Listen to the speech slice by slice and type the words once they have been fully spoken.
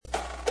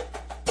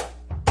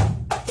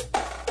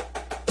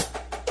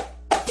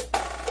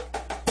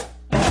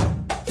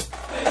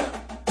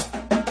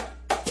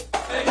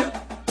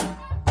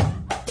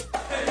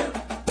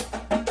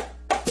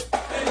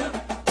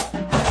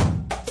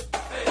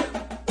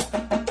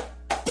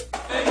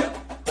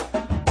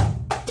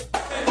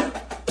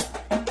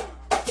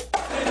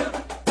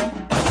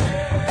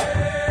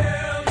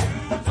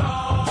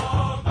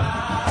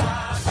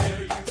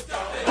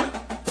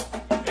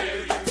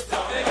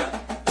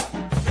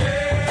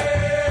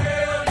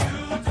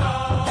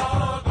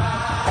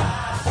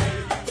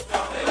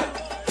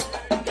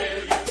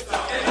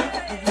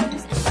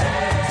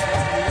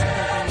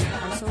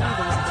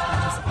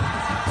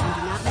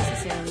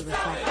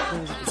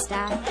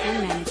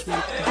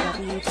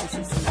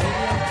CC Radio.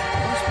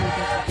 Vamos com o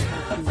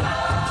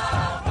que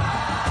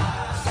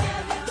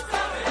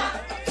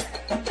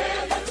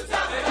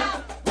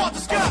Walter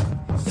Scott,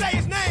 say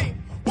his name.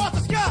 Walter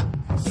Scott,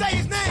 say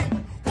his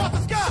name.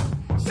 Walter Scott,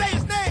 say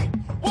his name.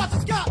 Walter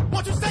Scott,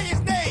 won't you say his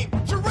name?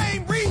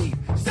 Jermaine Reed,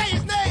 say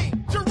his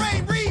name.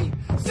 Jermaine Reed,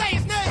 say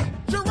his name.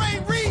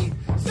 Jermaine Reed,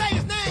 say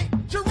his name.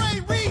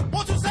 Jermaine Reed,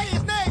 won't you say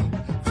his name?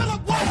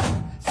 Philip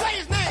White, say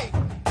his name.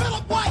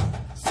 Philip White,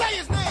 say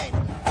his name.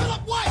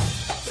 Philip White,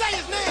 say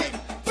his name.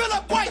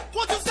 Philip White,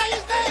 won't you say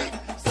his name?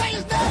 Say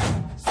his name.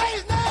 Say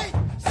his name.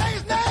 Say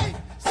his name.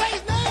 Say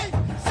his name.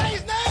 Say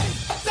his name.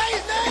 Say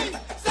his name.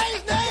 Say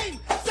his name.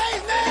 Say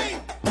his name.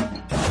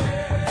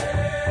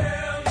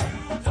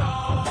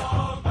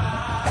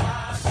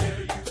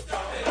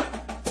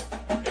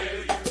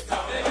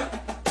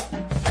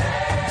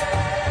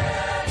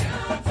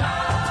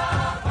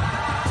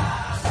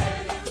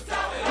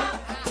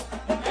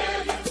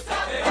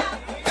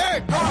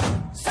 Eric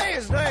Garner, say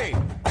his name.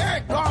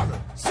 Eric Garner,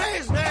 say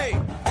his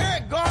name.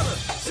 Eric Garner,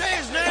 say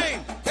his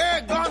name.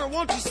 Eric Garner,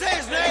 won't you say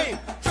his name?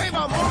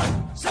 Trayvon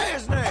Martin, say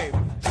his name.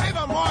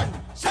 Trayvon Martin,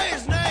 say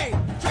his name.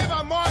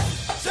 Trayvon Martin,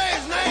 say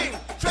his name.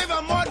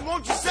 Trayvon Martin,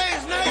 won't you say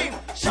his name?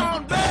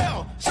 Sean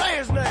Bell, say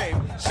his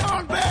name.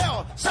 Sean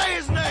Bell, say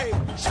his name.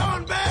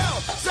 Sean Bell,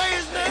 say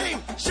his name.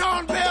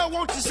 Sean Bell,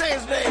 won't you say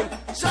his name?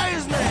 Say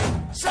his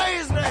name. Say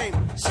his name.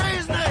 Say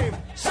his name.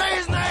 Say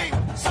his name.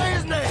 Say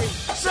his name.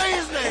 Say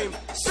his name.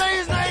 Say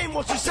his name.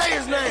 Won't you say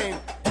his name?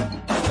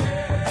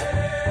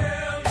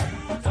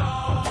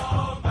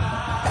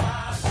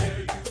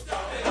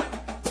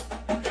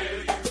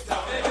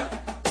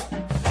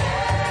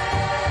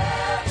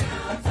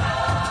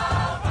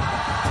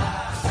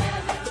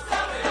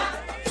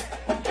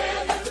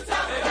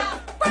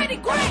 Freddie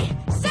Gray,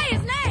 say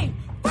his name.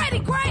 Freddie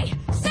Gray,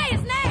 say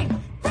his name.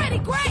 Freddie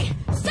Gray,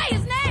 say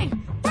his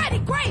name. Freddie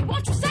Gray,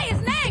 won't you say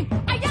his name?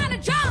 Ayanna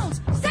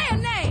Jones, say her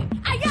name.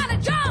 Ayanna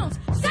Jones,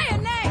 say her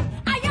name.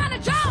 Ayanna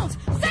Jones,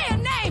 say her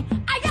name.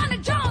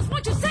 Ayanna Jones,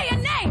 won't you say her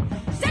name?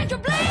 Sandra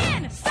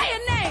Bland, say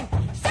her name.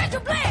 Sandra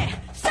Bland,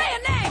 say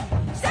her name.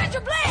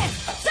 Sandra Bland,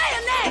 say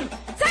her name.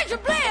 Sandra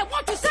Bland,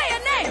 won't you say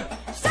her name?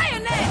 Say her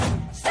name.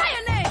 Say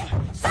her name.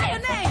 Say her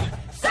name.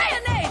 Say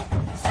her name.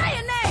 Say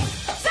her name.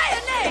 Say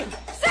her name.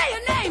 Say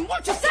her name.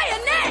 Won't you say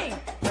her name?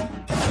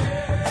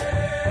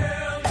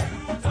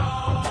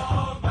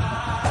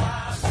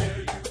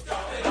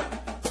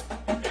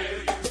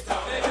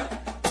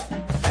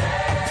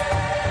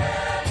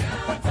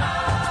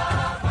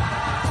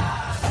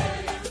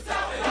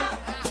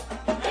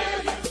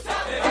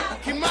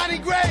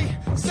 Kimani Gray,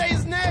 say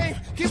his name.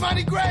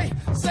 Kimani Gray,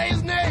 say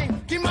his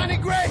name.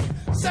 Kimani Gray,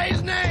 say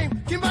his name.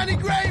 Kimani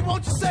Gray,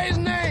 won't you say his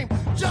name?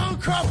 John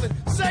Crawford,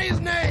 say his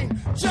name.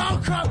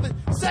 John Crawford,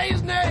 say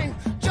his name.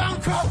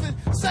 John Crawford,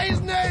 say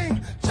his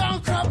name.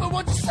 John Crawford,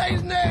 won't you say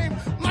his name?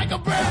 Michael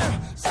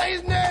Brown, say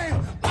his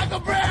name. Michael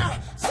Brown,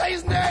 say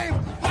his name.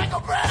 Michael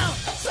Brown,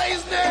 say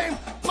his name.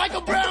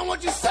 Michael Brown,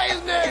 won't you say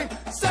his name?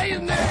 Say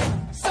his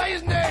name. Say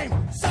his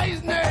name. Say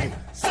his name.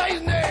 Say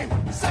his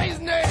name. Say his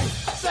name.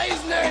 Say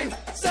his name.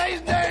 Say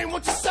his name.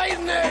 Won't you say his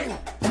name?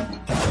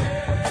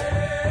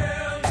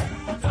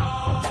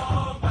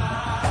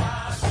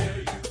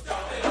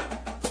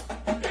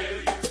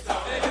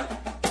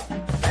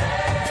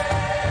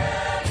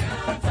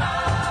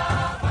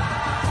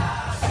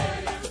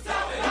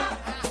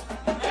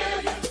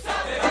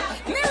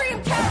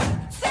 Miriam Carey,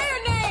 say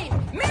her name.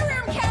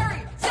 Miriam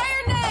Carey, say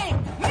her name.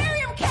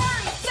 Miriam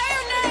Carey, say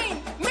her name.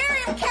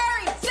 Miriam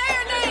Carey, say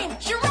her name.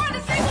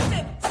 Sharonda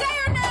Singleton, say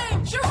her name.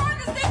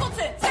 Sharonda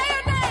Singleton, say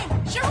her name.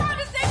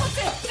 Sharonda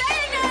Singleton, say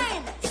her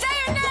name. Say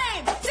her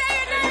name. Say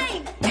her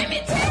name.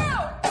 Emmett Till,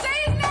 say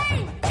his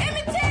name.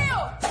 Emmett Till,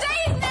 say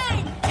his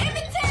name.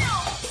 Emmett Till,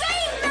 say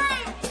his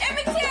name.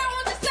 Emmett Till,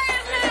 won't you say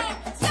his name?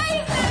 Say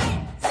his name.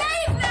 Say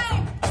his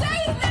name. Say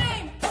his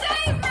name. Say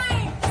his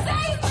name. Say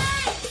his name.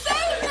 Say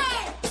his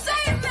name. Say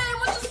his name.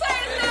 Won't you say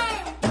his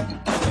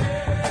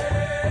name?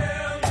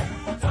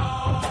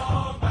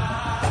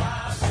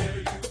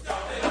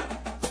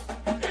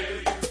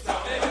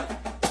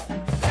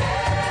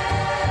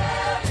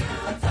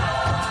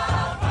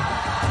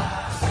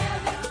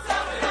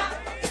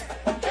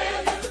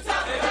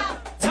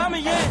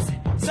 Tommy Yancey,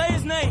 say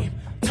his name.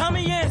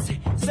 Tommy Yancey,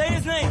 say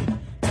his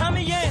name.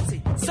 Tommy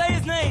Yancey, say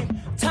his name.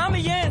 Tommy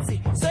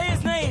Yancey, say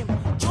his name.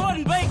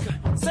 Jordan Baker,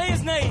 say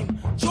his name.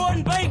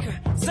 Jordan Baker,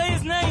 say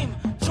his name.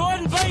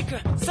 Jordan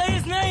Baker, say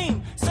his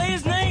name. Say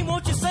his name,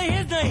 won't you say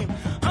his name?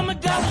 I'ma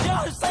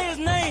Diallo, say his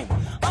name.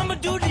 I'ma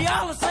do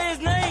Diallo, say his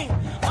name.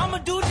 I'ma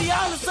do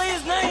Diallo, say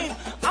his name.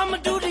 I'ma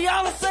do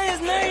Diallo, say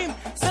his name.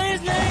 Say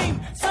his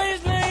name. Say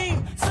his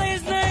name. Say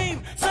his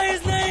name. Say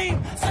his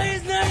name. Say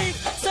his name.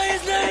 Say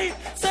his name.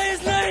 Say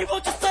his name.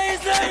 Won't you say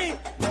his name?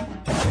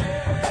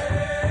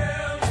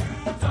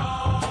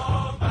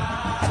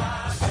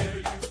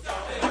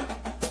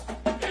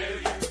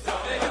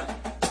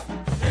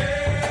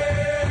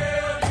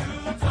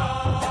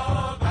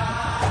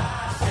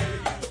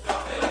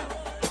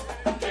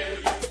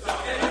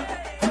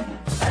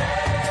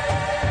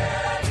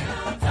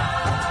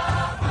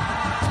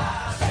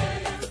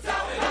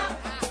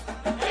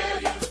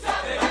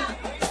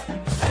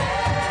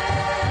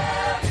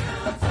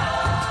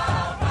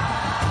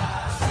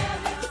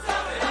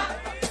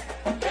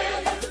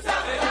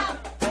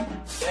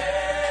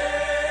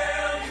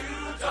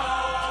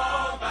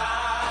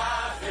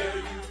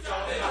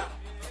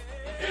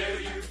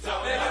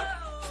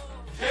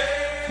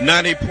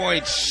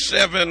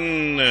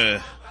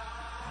 90.7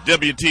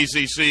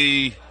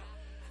 WTCC.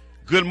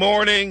 Good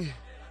morning.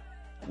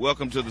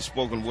 Welcome to the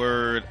Spoken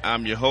Word.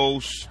 I'm your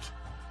host,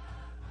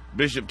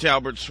 Bishop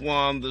Talbert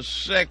Swan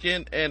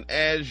II, and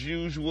as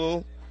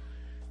usual,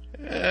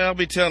 I'll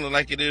be telling it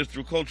like it is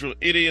through cultural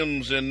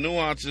idioms and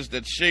nuances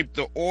that shape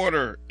the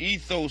order,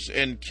 ethos,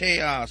 and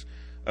chaos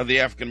of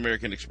the African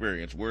American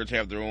experience. Words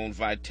have their own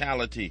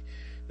vitality.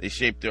 They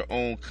shape their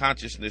own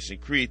consciousness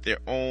and create their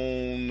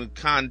own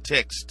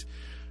context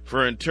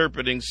for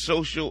interpreting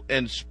social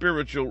and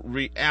spiritual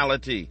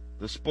reality.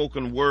 The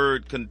spoken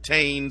word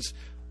contains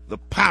the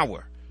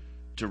power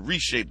to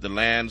reshape the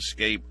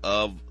landscape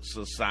of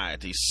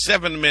society.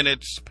 7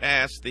 minutes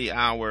past the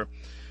hour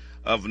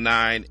of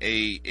 9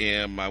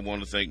 a.m. I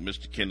want to thank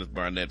Mr. Kenneth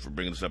Barnett for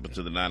bringing us up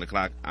into the 9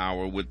 o'clock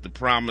hour with the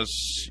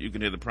promise. You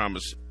can hear the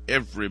promise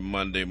every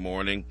Monday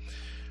morning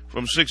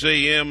from 6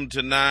 a.m.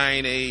 to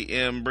 9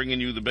 a.m.,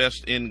 bringing you the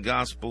best in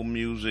gospel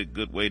music.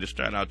 Good way to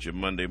start out your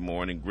Monday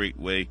morning. Great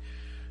way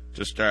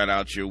to start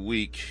out your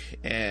week.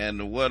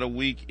 And what a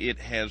week it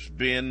has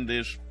been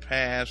this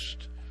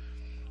past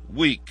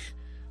week.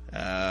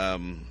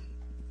 Whole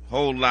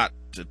lot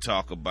to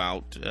talk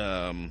about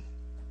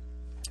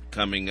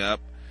coming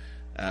up.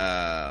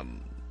 Man.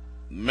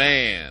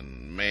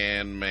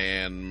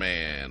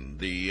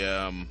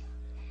 The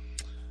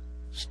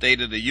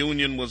State of the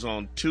Union was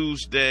on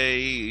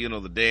Tuesday,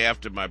 the day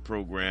after my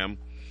program.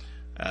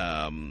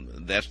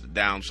 That's the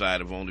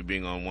downside of only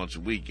being on once a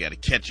week. You got to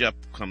catch up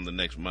come the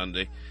next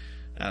Monday.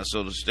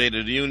 So the State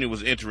of the Union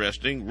was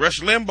interesting.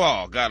 Rush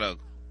Limbaugh got a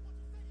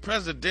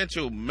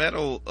Presidential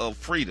Medal of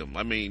Freedom.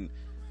 I mean,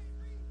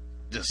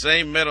 the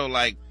same medal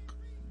like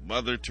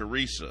Mother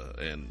Teresa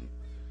and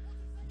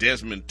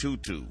Desmond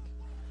Tutu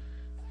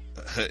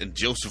and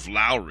Joseph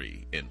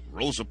Lowry and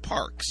Rosa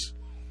Parks.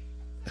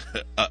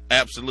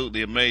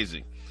 Absolutely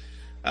amazing.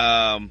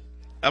 I'm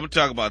going to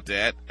talk about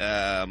that.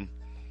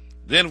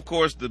 Then, of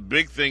course, the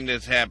big thing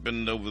that's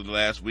happened over the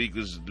last week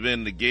has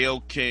been the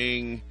Gayle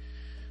King,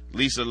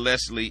 Lisa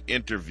Leslie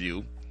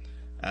interview.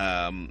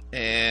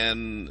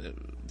 And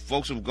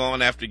folks have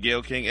gone after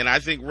Gayle King, and I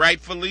think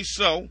rightfully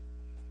so.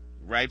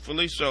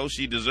 Rightfully so.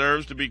 She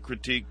deserves to be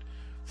critiqued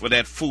for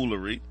that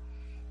foolery.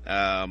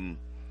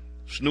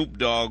 Snoop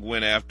Dogg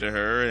went after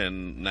her,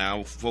 and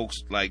now folks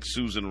like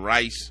Susan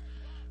Rice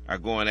are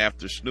going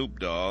after Snoop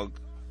Dogg.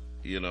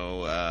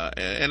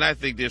 And I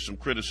think there's some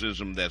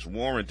criticism that's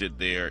warranted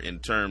there in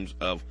terms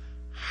of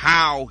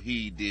how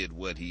he did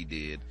what he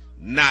did,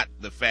 not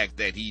the fact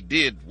that he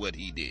did what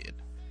he did.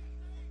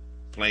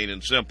 Plain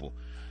and simple.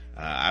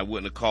 I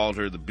wouldn't have called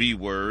her the B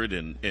word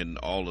and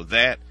all of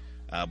that,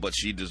 but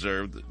she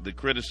deserved the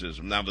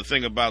criticism. Now, the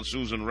thing about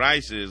Susan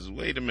Rice is,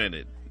 wait a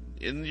minute,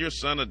 isn't your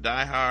son a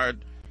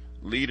diehard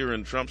leader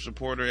and Trump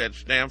supporter at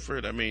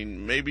Stanford? I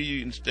mean, maybe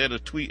you, instead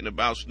of tweeting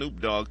about Snoop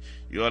Dogg,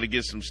 you ought to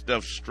get some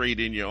stuff straight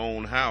in your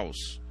own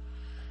house.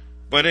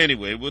 But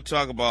anyway, we'll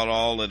talk about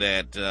all of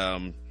that.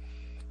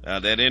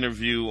 That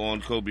interview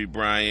on Kobe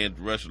Bryant,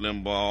 Rush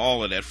Limbaugh,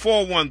 all of that.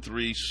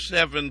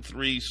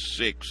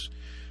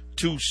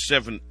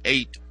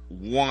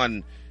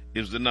 413-736-2781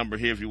 is the number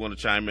here if you want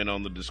to chime in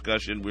on the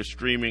discussion. We're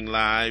streaming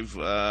live,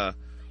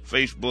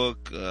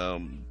 Facebook,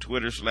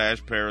 Twitter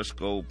 /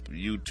 Periscope,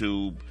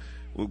 YouTube.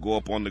 We'll go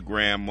up on the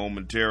gram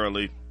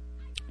momentarily.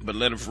 But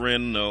let a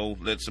friend know,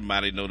 let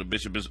somebody know the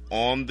Bishop is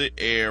on the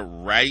air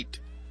right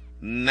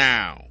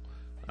now.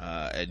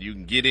 And you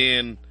can get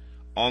in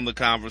on the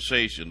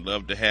conversation.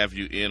 Love to have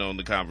you in on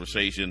the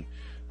conversation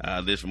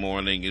this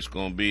morning. It's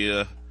gonna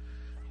be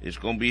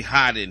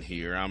hot in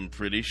here, I'm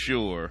pretty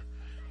sure.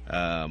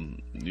 All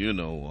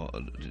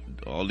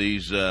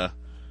these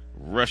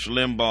Rush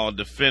Limbaugh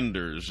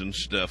defenders and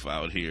stuff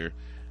out here.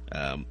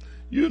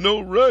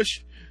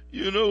 Rush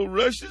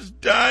is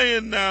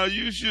dying now.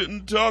 You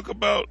shouldn't talk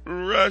about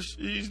Rush.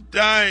 He's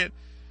dying.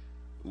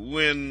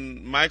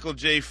 When Michael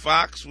J.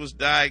 Fox was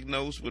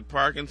diagnosed with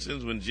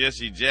Parkinson's, when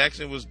Jesse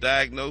Jackson was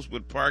diagnosed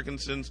with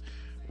Parkinson's,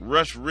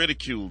 Rush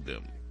ridiculed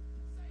them.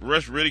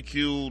 Rush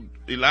ridiculed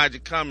Elijah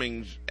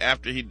Cummings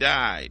after he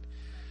died.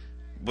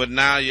 But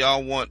now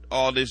y'all want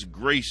all this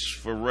grace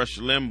for Rush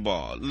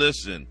Limbaugh.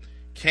 Listen,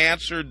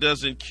 cancer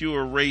doesn't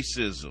cure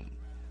racism,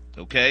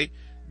 okay?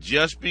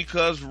 Just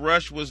because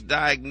Rush was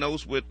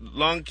diagnosed with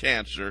lung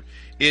cancer,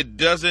 it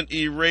doesn't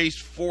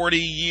erase 40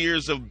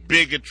 years of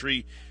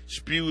bigotry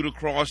spewed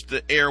across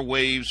the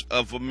airwaves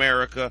of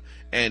America,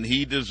 and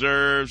he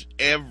deserves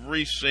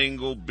every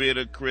single bit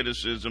of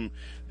criticism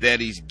that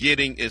he's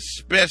getting,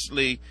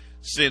 especially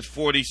since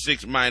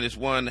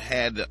 46-1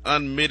 had the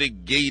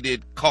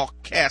unmitigated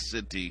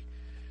caucasity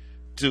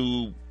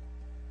to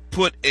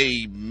put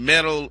a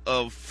Medal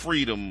of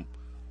Freedom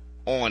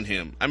on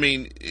him. I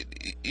mean,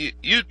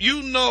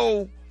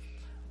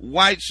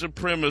 white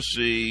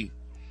supremacy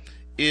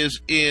is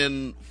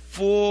in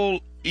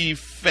full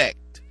effect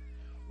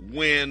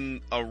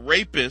when a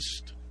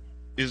rapist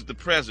is the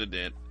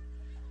president,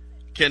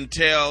 can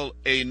tell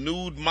a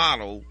nude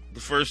model,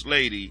 the first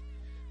lady,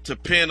 to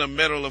pin a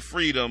Medal of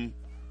Freedom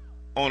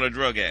on a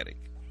drug addict.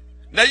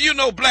 Now, you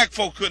know black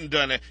folk couldn't have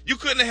done that. You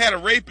couldn't have had a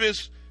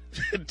rapist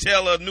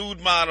tell a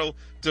nude model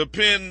to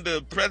pin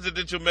the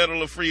Presidential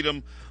Medal of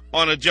Freedom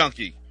on a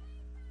junkie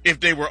if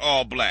they were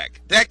all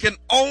black. That can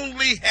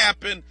only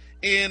happen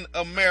in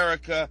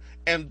America,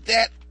 and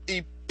that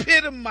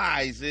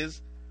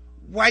epitomizes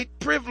white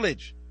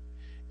privilege.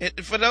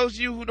 And for those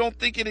of you who don't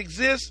think it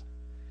exists,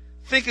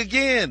 think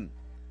again.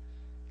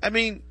 I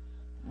mean,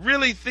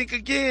 really think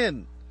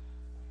again.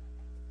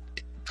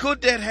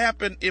 Could that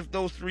happen if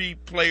those three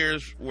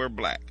players were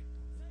black?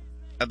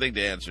 I think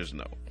the answer is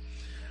no.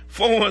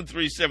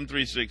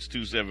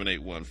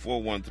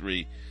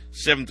 413-736-2781.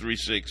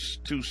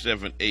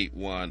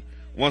 413-736-2781.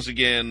 Once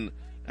again,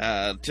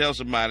 tell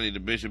somebody the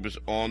bishop is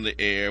on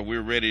the air.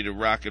 We're ready to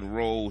rock and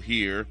roll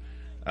here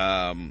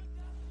on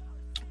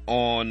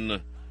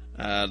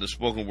the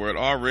spoken word.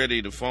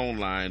 Already the phone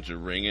lines are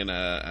ringing.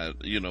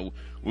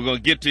 We're going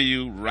to get to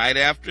you right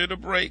after the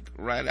break.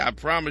 Right, I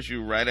promise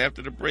you, right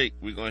after the break,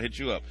 we're going to hit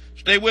you up.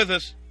 Stay with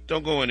us.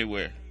 Don't go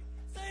anywhere.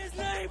 Say his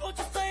name, won't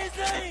you say his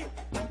name?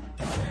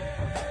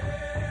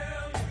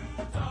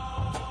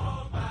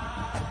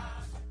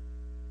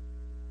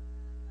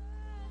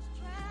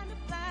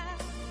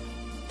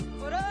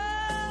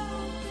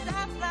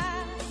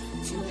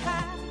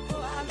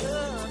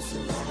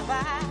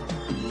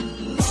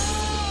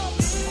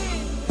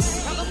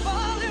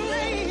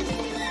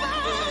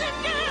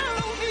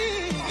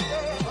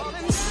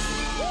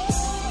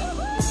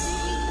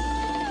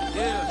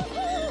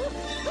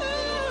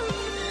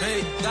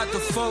 Got the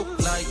folk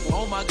like,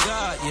 oh my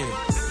God, yeah.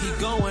 He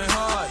going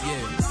hard,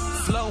 yeah.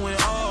 Flowing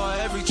all,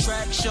 every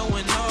track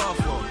showing off.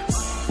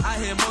 I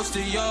hear most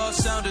of y'all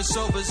sounding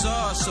so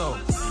bizarre, so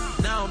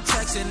now I'm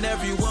texting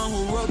everyone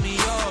who wrote me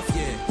off,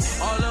 yeah.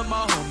 All of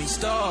my homie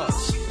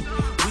stars.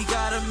 We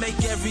gotta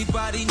make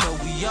everybody know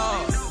we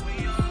are.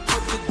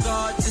 Hope to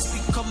God this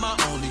become my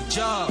only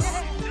job.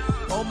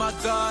 Oh my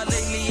God,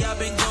 lately I've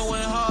been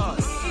going hard.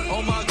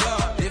 Oh my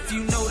God, if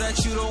you know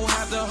that you don't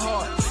have the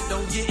heart,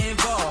 don't get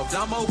involved.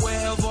 I'm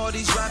aware of all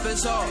these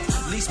rappers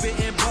hardly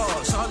spitting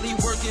bars, hardly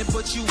working,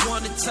 but you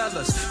wanna tell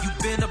us you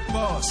been a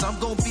boss. I'm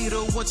gonna be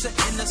the one to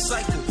end the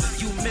cycle.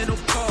 You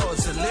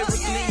menopause, and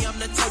lyrically I'm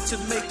the type to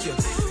make you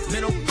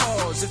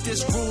menopause. If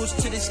there's rules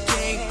to this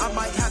game, I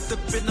might have to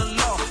bend the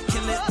law.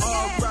 Killing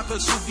all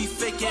rappers who be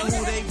faking who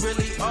they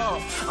really are.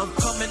 I'm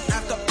coming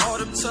after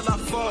autumn till I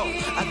fall.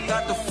 I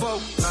got the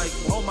folk like,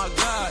 oh my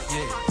God,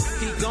 yeah.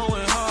 He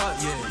going hard,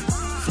 yeah.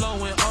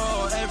 Flowing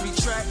all, every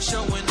track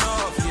showing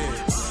off,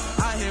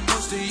 yeah. I hear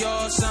most of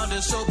y'all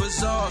sounding so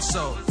bizarre,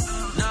 so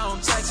now I'm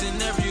texting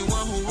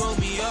everyone who wrote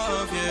me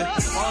off, yeah.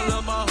 All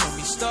of my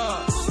homie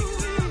stars.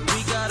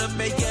 We gotta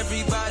make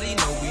everybody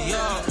know we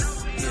are,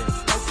 yeah.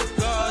 Hope to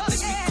God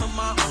this become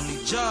my only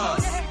job.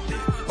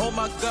 Oh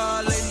my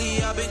God,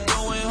 lately I've been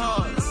going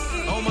hard.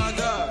 Oh my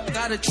God,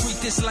 gotta treat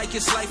this like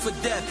it's life or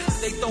death.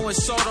 They throwing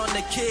salt on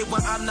the kid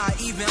when I'm not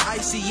even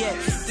icy yet.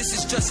 This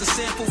is just a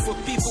sample for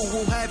people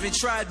who haven't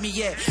tried me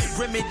yet.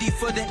 Remedy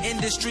for the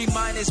industry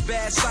minus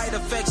bad side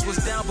effects. Was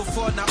down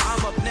before, now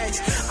I'm up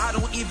next. I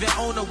don't even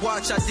own a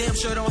watch, I damn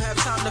sure don't have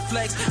time to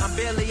flex. I'm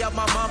barely out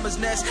my mama's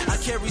nest, I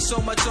carry so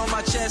much on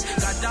my chest.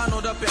 Got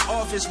Donald up in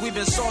office, we've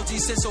been salty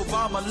since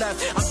Obama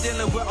left. I'm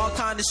dealing with all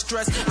kind of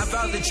stress, I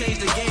vowed to change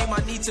the game.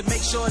 I need to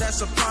make sure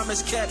that's a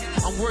promise kept.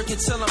 I'm working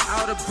till I'm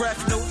out of breath.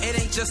 No, it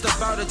ain't just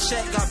about a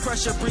check. Got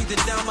pressure breathing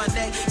down my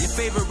neck. Your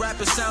favorite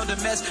rapper sound a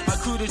mess. My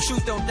crew, the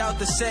truth, don't doubt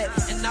the set.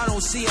 And I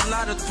don't see a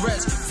lot of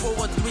threats.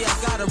 413, I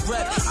got a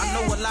rep. I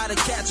know a lot of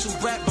cats who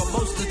rap, but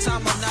most of the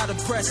time I'm not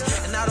impressed.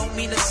 And I don't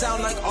mean to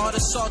sound like all the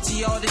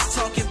salty, all this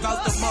talking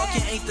about the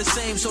market ain't the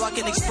same. So I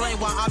can explain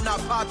why I'm not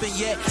popping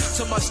yet.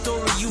 To my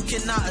story, you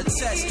cannot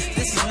attest.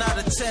 This is not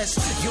a test.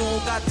 You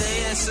don't got the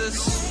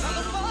answers.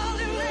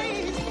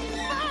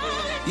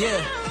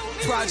 Yeah.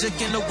 Project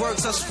in the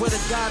works, I swear to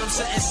God I'm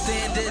setting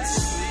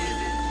standards.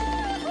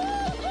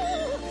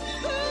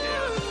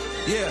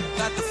 Yeah,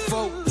 got the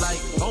folk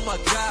like, oh my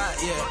God,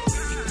 yeah.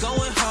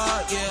 Going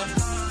hard, yeah.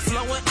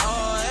 Flowing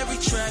all, every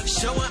track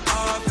showing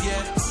off,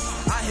 yeah.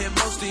 I hear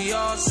most of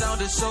y'all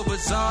sounding so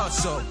bizarre,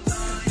 so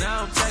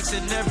now I'm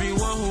texting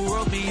everyone who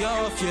wrote me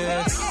off,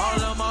 yeah. All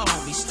of my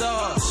homie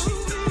stars.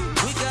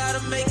 We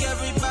gotta make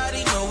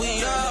everybody know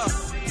we are.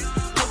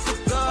 Hope to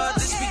God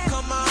this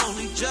become my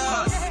only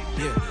job.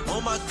 Oh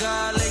my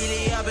God,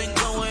 lately I've been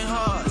going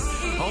hard.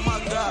 Oh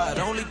my God,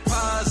 only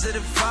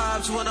positive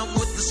vibes when I'm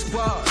with the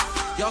squad.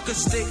 Y'all can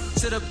stick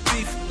to the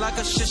beef like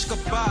a shish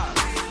kebab.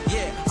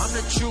 Yeah, I'm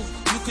the truth,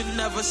 you can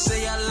never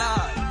say I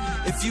lied.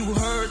 If you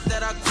heard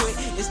that I quit,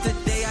 it's the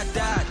day I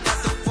died.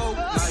 Got the folk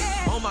like,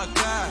 oh my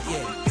God,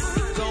 yeah.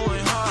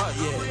 Going hard,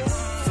 yeah.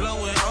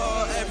 Flowing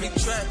all, every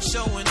track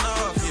showing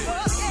off,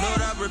 yeah.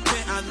 Lord, I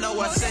repent, I know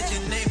I said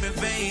your name in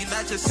vain.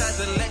 I just had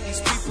to let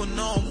these people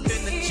know I'm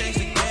finna change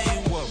the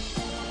game. Whoa.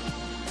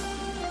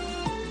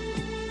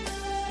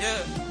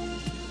 Yeah.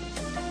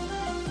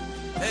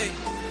 Hey,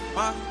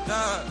 my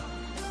God.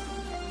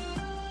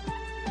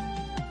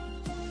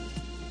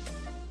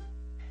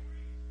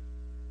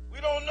 We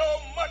don't know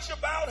much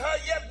about her,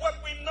 yet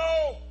what we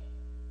know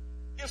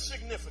is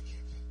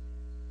significant.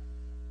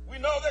 We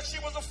know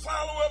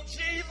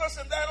Jesus,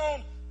 and that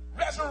on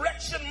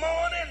resurrection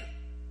morning,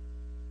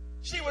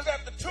 she was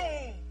at the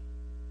tomb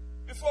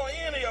before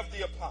any of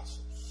the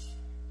apostles.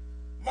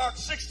 Mark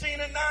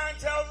 16:9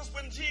 tells us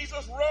when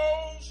Jesus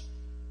rose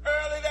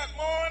early that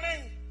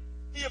morning,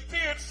 he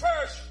appeared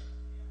first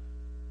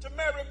to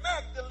Mary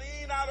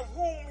Magdalene, out of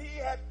whom he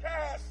had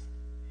cast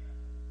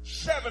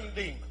 7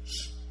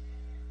 demons.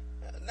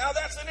 Now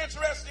that's an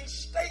interesting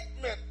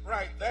statement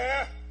right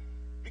there,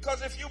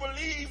 because if you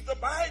believe the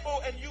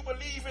Bible and you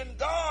believe in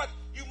God,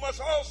 you must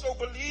also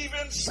believe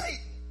in Satan.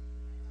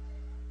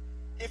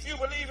 If you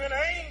believe in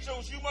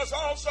angels, you must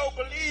also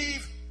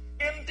believe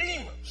in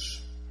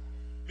demons,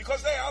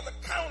 because they are the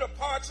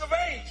counterparts of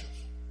angels.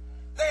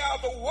 They are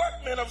the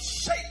workmen of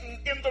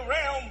Satan in the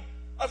realm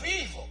of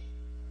evil.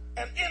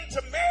 And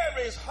into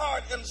Mary's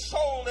heart and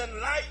soul and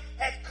life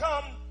had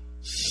come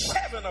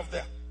 7 of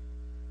them.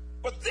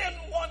 But then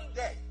one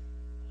day,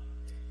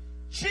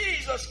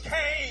 Jesus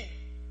came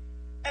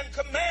and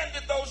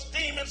commanded those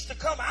demons to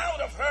come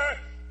out of her,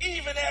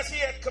 even as he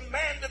had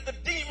commanded the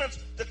demons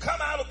to come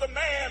out of the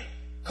man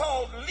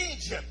called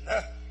Legion,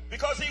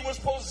 because he was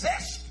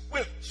possessed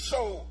with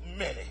so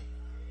many.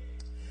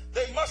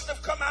 They must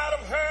have come out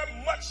of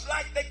her much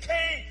like they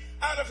came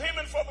out of him,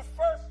 and for the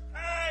first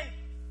time,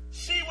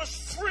 she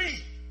was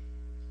free.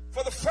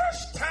 For the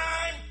first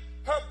time,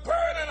 her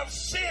burden of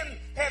sin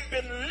had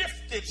been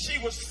lifted. She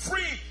was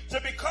free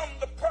to become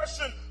the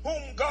person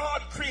whom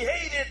God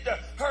created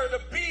her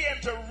to be,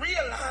 and to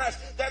realize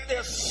that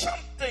there's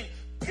something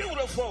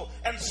beautiful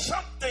and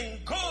something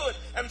good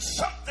and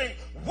something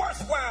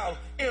worthwhile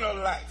in her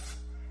life.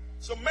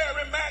 So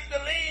Mary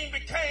Magdalene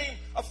became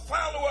a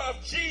follower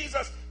of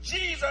Jesus.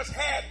 Jesus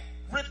had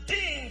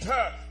redeemed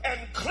her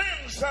and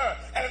cleansed her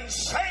and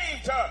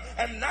saved her,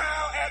 and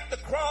now at the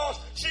cross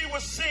she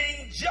was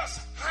seeing just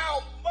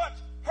how much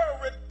her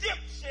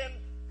redemption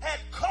had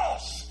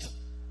cost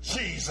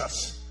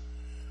Jesus.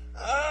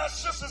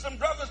 Sisters and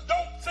brothers,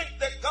 don't think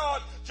that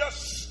God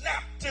just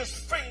snapped his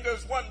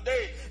fingers one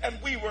day and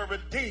we were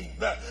redeemed.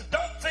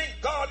 Don't think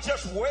God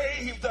just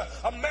waved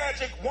a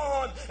magic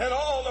wand and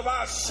all of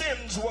our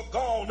sins were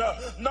gone.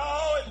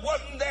 No, it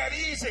wasn't that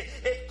easy.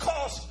 It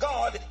cost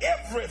God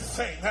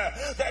everything,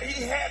 that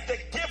he had to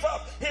give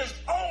up his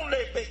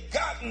only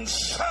begotten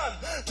Son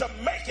to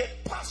make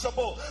it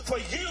possible for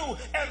you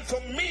and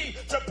for me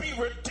to be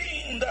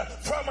redeemed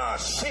from our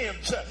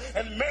sins.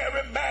 And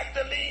Mary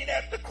Magdalene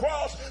at the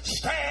cross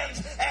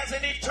stands as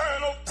an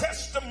eternal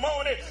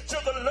testimony to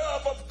the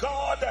love of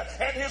God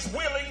and his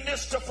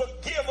willingness to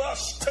forgive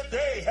us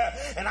today.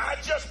 And I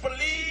just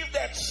believe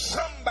that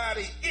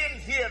somebody in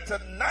here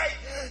tonight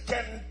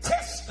can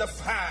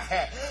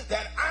testify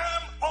that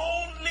I'm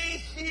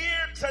only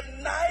here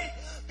tonight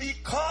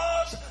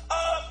because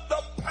of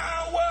the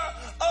power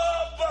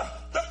of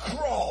the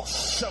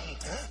cross.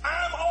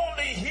 I'm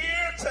only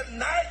here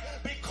tonight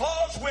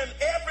because when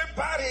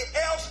everybody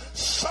else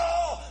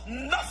saw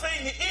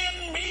nothing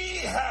in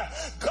me,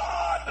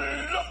 God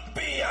looked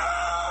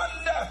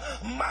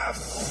beyond my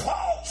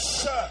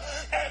faults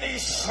and he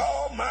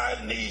saw my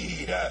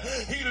need.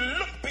 He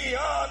looked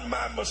beyond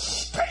my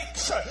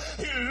mistakes.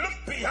 He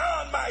looked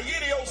beyond my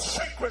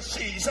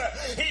idiosyncrasies.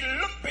 He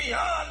looked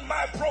beyond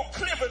my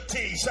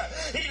proclivities.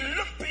 He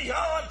looked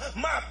beyond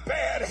my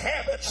bad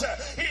habits.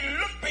 He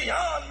looked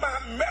beyond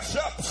my mess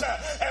ups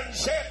and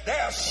said,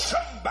 there's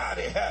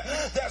somebody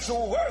that's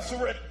worth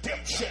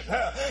redemption.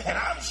 And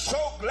I'm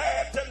so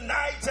glad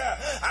tonight.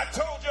 I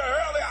told you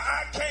earlier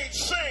I can't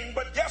sing,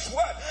 but guess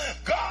what?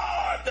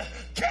 God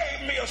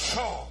gave me a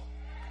song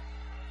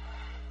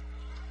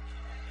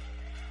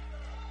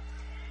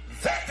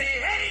that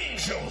the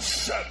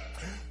angels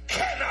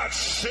cannot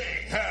sing.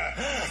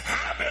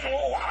 I've been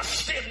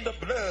washed in the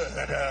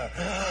blood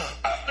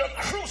of the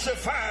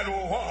crucified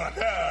one.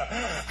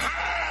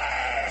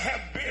 I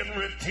have been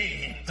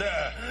redeemed.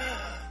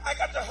 I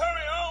got to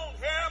hurry on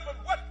here, but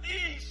what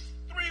these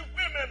 3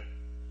 women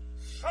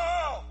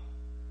saw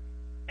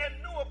and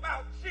knew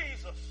about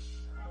Jesus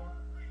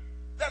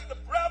that the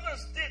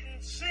brothers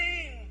didn't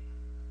seem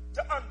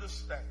to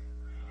understand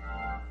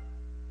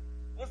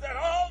was that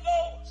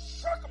although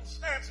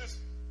circumstances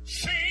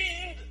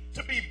seemed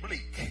to be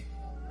bleak,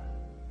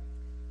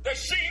 they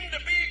seemed to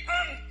be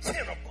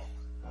untenable,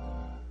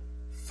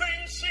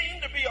 things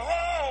seemed to be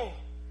all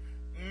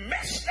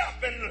messed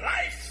up, and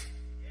life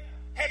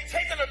had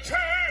taken a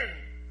turn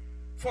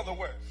for the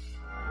worse.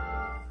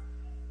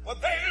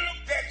 But they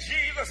looked at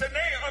Jesus and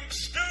they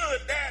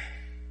understood that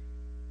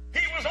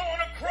he was on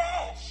a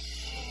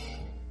cross,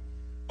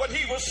 but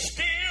he was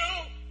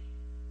still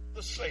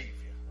the Savior.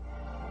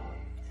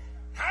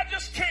 I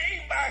just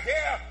came by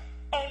here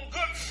on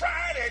Good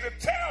Friday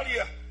to tell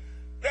you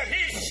that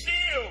he's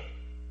still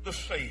the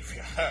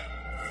Savior.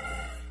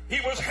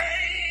 He was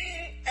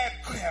hanged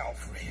at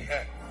Calvary,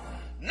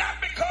 not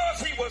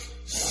because he was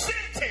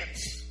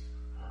sentenced,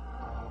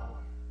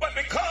 but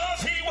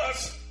because he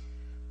was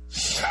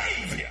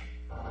Savior.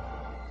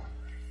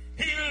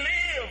 He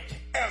lived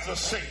as a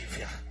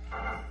Savior.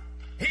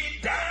 He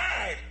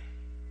died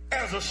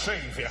as a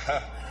Savior.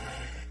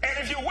 And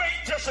if you wait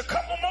just a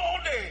couple more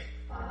days,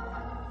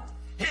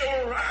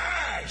 He'll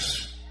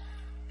rise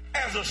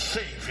as a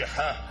Savior.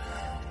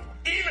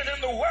 Even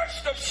in the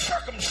worst of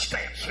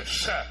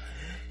circumstances,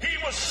 he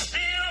was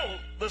still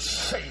the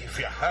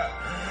Savior.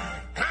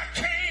 I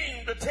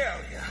came to tell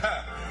you,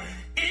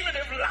 even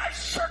if life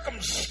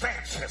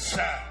circumstances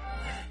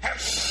have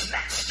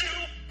snatched you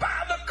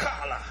by the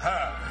collar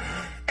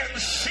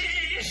and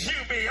seized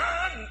you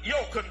beyond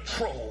your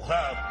control,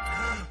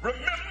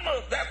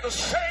 remember that the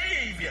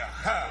Savior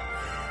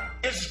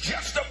is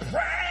just a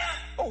prayer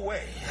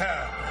away,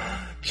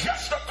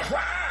 just a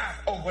cry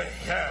away,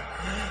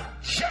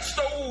 just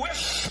a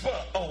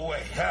whisper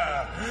away.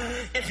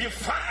 If you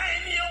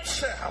find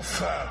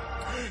yourself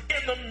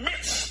in the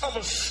midst of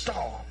a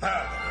storm,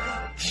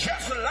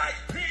 just like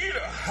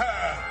Peter,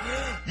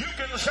 you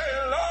can say,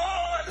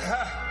 Lord,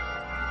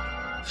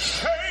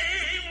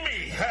 save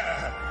me.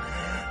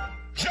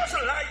 Just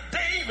like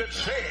David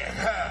said,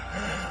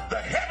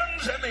 the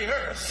heavens and the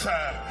earth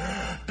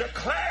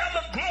declare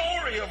the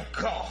glory of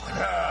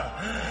God.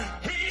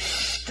 He's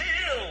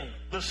still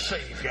the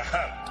Savior.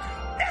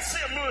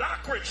 S.M.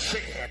 Lockridge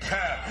said,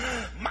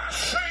 my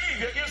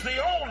Savior is the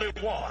only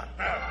one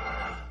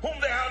whom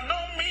there are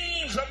no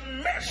means of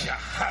measure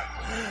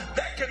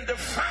that can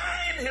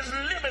define his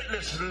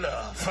limitless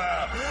love.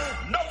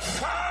 No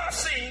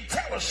far-seeing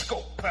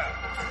telescope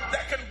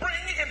that can bring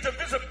into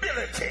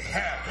visibility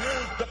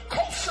the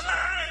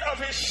coastline of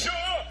his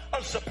shore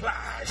of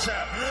supplies.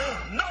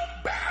 No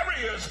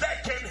barriers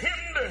that can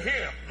hinder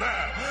him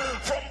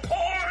from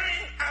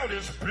pouring out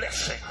his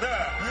blessing.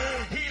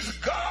 He's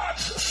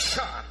God's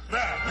Son,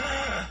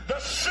 the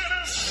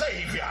sinner's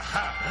Savior,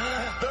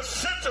 the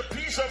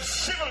centerpiece of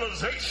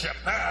civilization.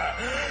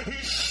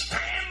 He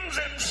stands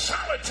in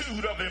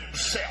solitude of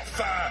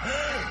himself.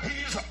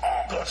 He's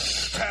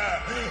august.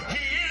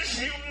 He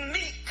is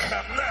unique.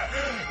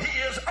 He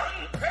is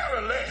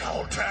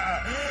unparalleled.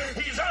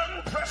 He's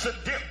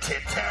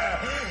unprecedented.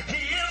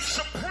 He is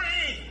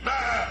supreme.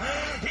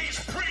 He's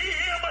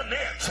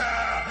preeminent.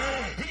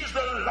 He's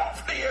the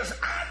loftiest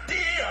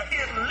idea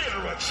in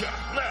literature,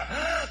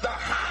 the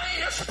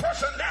highest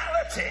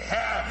personality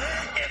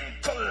in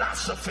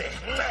philosophy.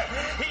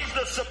 He's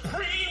the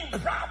supreme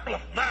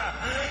problem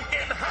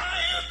in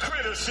higher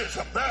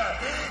criticism.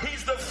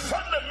 He's the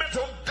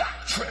fundamental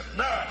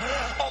doctrine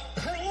of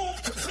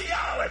proved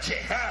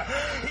theology.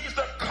 He's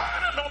the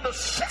cardinal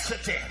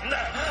necessity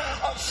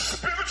of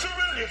spiritual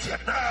religion.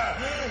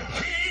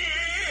 He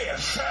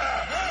is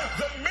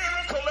the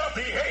miracle of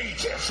the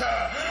ages.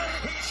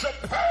 He's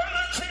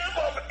superlative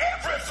of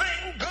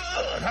everything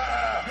good.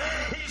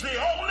 He's the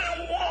only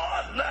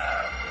one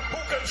who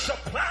can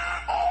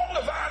supply all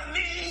of our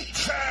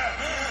needs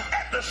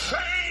at the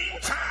same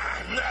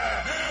time.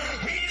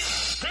 He's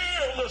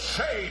still the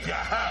Savior.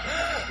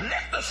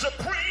 Let the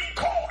Supreme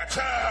Court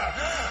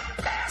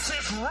pass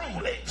its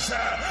rulings.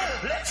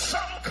 Let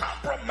some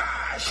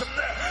compromise from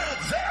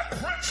their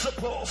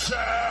principles.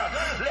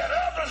 Let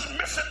others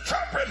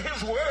misinterpret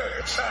his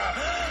words.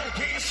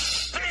 He's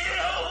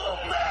still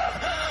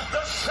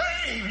the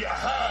Savior.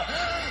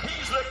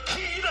 He's the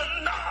key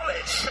to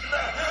knowledge,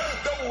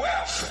 the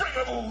wellspring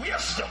of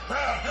wisdom,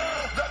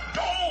 the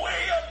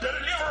doorway of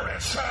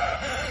deliverance.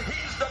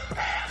 He's the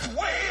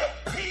pathway of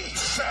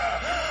peace,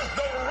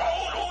 the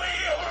roadway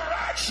of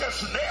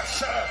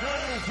righteousness.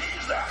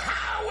 He's the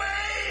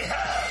highway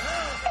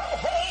of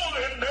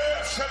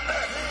holiness.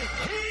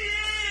 He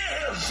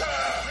is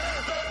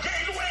the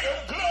gateway of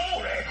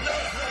glory,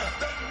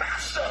 the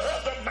master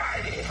of the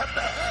mighty,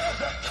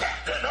 the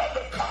captain of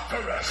the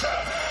conquerors,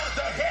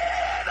 the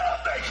head of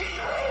the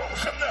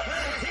heroes.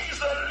 He's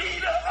the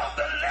leader of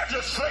the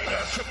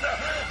legislators,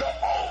 the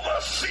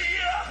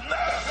overseer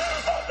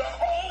of the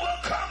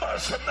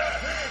overcomers.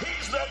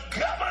 He's the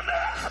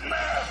governor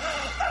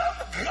of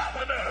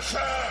governors,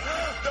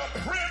 the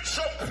prince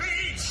of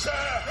peace,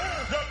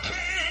 the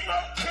king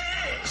of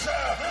kings,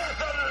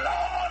 the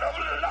lord of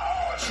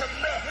lords.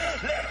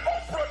 Let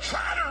Oprah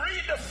try to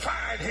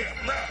redefine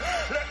him.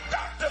 Let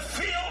Dr.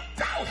 Phil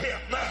doubt him.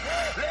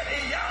 Let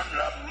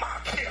Iyanla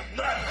mock him.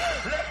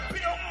 Let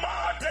Bill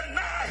Maher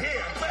deny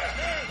him.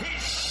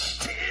 He's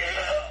still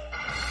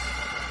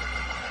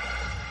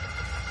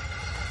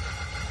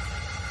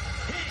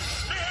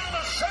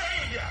the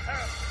Savior.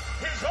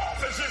 His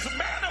office is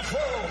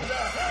manifold.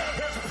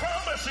 His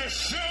promise is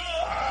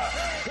sure.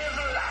 His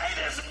light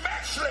is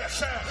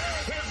matchless.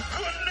 His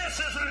goodness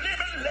is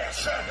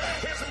limitless.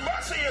 His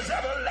mercy is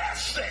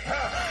everlasting.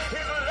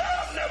 His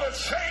love never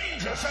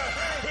changes.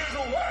 His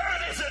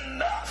word is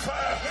enough.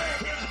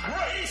 His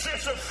grace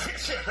is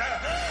sufficient.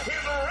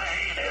 His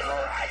reign is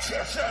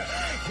righteous.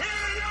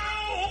 His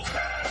yoke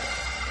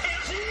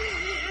is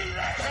easy.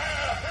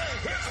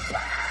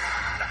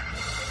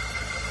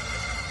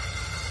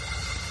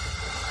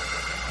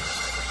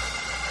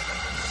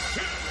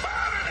 His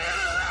burden is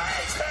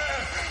light.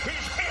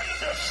 He's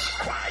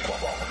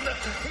indescribable.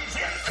 He's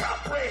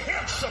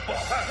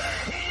incomprehensible.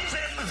 He's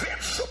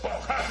invincible.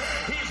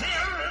 He's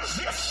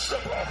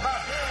irresistible.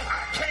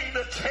 I came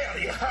to tell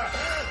you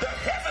that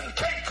heaven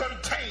can't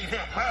contain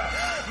him.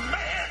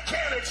 Man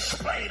can't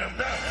explain him.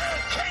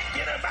 Can't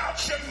get him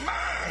out your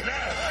mine.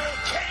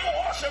 Can't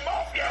wash them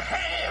off your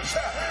hands.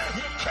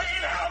 You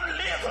can't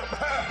outlive them.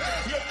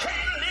 You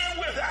can't live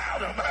without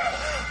them.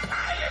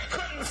 Pilate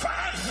couldn't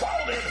find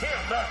fault in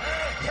him.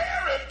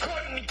 Herod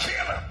couldn't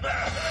kill him.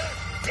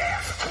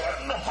 Death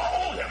couldn't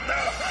hold him.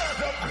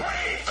 The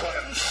grave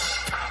couldn't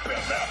stop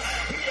him.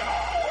 He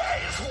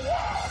always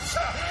was.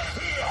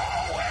 He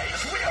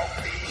always will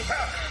be.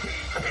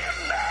 He's been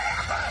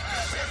there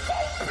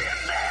before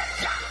been there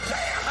got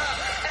there.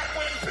 And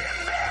when been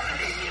there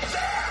leaves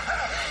there,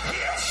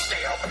 he'll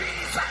still be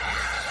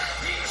there.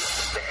 He's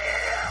still.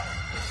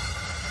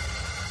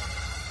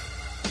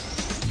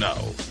 Now,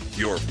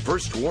 your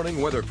first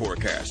warning weather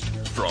forecast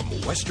from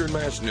Western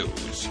Mass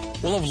News.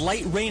 We'll have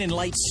light rain and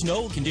light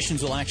snow.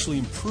 Conditions will actually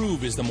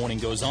improve as the morning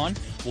goes on.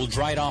 We'll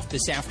dry it off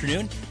this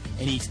afternoon.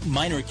 Any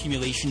minor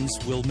accumulations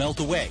will melt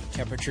away.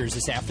 Temperatures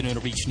this afternoon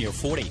will reach near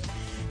 40.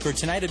 For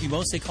tonight, it'll be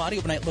mostly cloudy.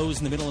 Overnight lows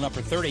in the middle and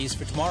upper 30s.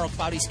 For tomorrow,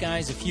 cloudy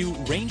skies, a few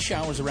rain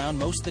showers around.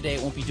 Most of the day,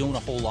 it won't be doing a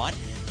whole lot.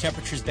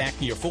 Temperatures back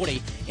near 40.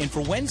 And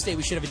for Wednesday,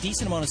 we should have a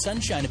decent amount of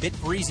sunshine, a bit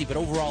breezy, but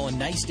overall a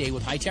nice day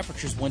with high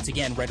temperatures once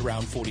again right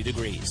around 40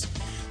 degrees.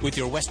 With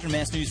your Western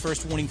Mass News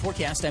First Warning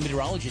Forecast, I'm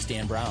meteorologist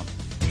Dan Brown.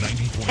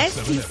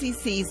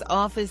 STCC's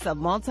Office of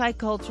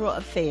Multicultural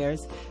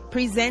Affairs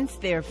presents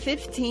their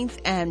 15th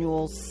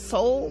annual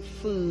Soul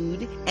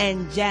Food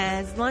and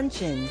Jazz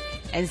Luncheon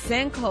and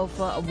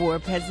Sankofa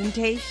Award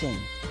presentation.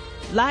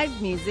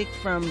 Live music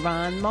from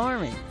Ron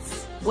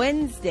Lawrence.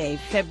 Wednesday,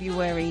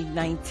 February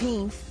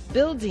 19th,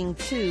 Building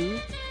 2,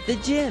 The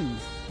Gym,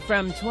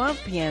 from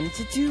 12 p.m.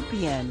 to 2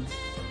 p.m.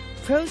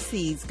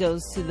 Proceeds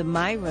goes to the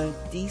Myra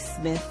D.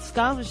 Smith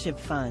Scholarship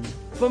Fund.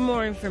 For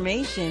more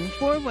information,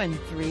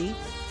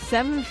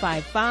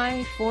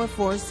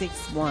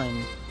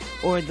 413-755-4461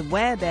 or the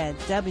web at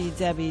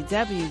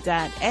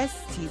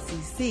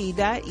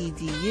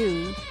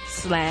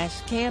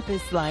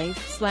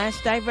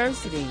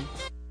www.stcc.edu/campuslife/diversity.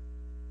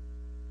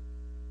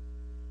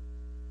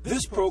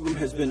 This program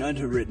has been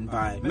underwritten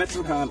by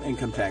Metrocom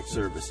Income Tax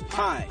Service.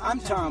 Hi, I'm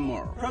Tom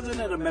Morrow,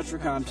 president of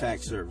Metrocom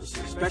Tax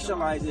Services,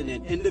 specializing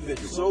in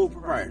individual sole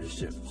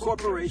proprietorships,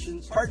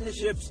 corporations,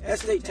 partnerships,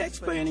 estate tax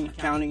planning,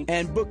 accounting,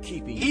 and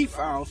bookkeeping.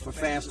 E-file for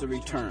faster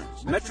returns.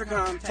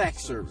 Metrocom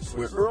Tax Service,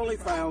 where early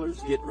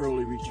filers get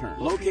early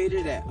returns.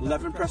 Located at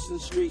 11 Preston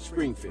Street,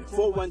 Springfield.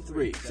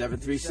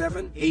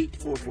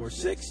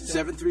 413-737-8446,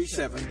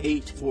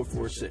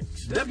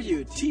 737-8446.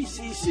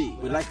 WTCC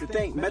would like to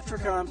thank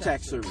Metrocom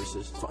Tax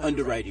Services for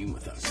underwriting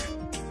with us.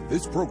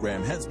 This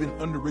program has been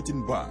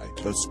underwritten by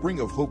the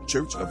Spring of Hope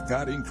Church of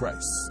God in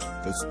Christ.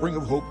 The Spring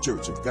of Hope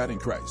Church of God in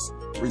Christ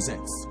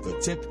presents the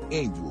 10th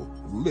annual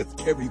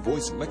Lift Every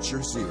Voice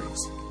Lecture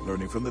Series,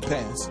 Learning from the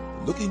Past,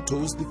 Looking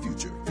Towards the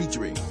Future,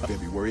 featuring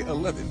February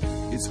 11th.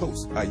 Its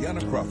host,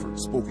 Ayanna Crawford,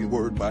 spoken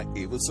word by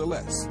Ava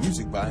Celeste,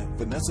 music by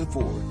Vanessa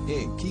Ford,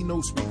 and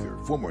keynote speaker,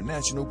 former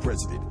national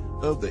president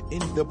of the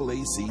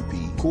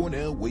NAACP,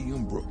 Cornell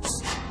William Brooks.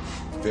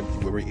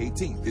 February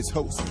 18th is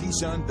host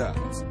Keyshawn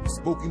Dodds,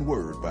 spoken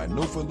word by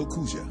Nofa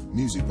Lakuja,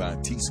 music by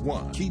T.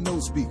 Swan,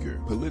 keynote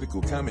speaker,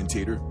 political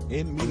commentator,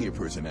 and media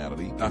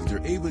personality Dr.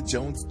 Ava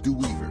Jones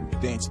DeWeaver,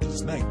 dance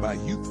each night by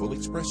Youthful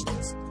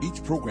Expressions.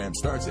 Each program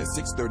starts at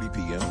 6:30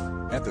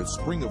 p.m. at the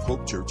Spring of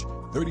Hope Church,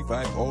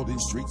 35 Alden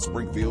Street,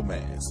 Springfield,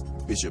 Mass.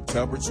 Bishop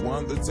Talbert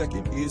Swan II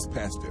is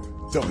pastor.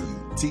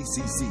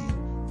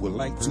 WTCC would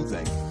like to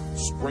thank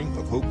Spring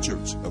of Hope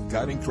Church of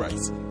God in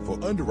Christ for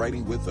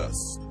underwriting with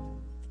us.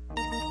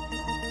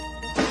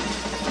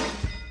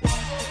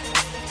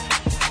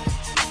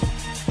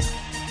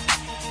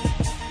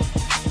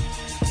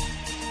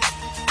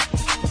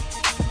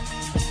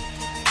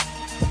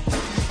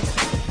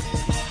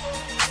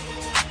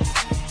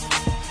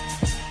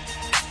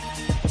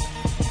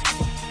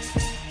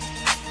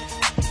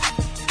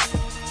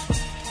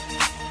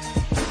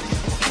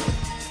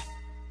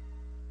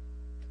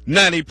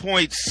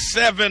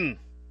 .7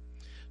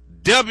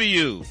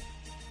 WTCC.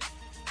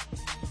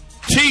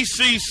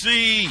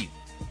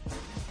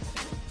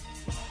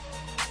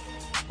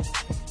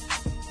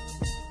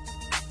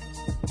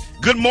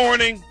 Good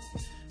morning.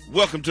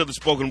 Welcome to the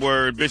Spoken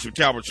Word. Bishop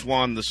Talbert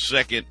Swan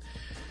II.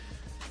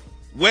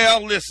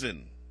 Well,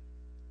 listen,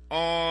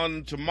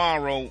 on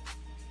tomorrow,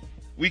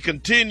 we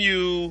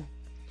continue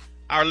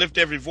our Lift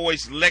Every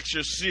Voice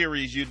lecture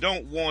series. You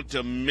don't want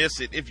to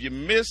miss it. If you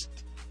missed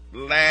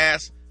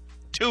last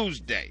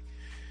Tuesday,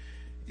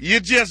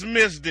 you just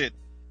missed it.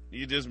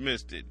 You just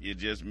missed it.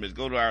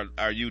 Go to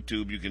our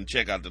YouTube. You can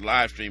check out the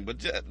live stream. But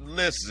just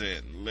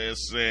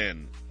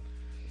listen.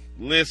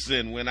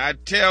 When I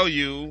tell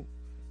you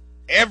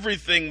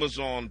everything was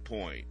on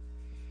point,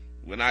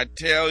 when I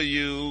tell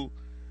you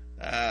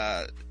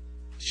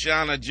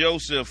Shauna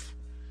Joseph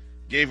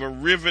gave a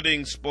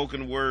riveting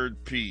spoken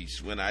word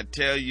piece, when I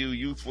tell you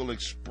Youthful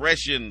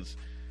Expressions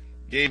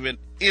gave an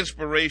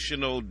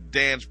inspirational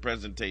dance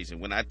presentation,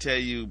 when I tell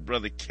you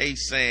Brother K.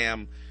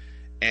 Sam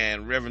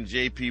and Reverend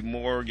J.P.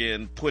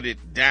 Morgan put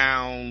it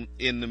down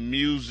in the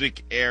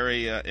music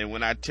area, and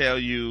when I tell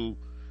you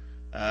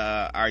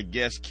our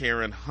guest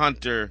Karen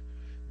Hunter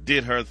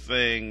did her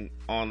thing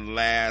on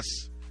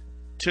last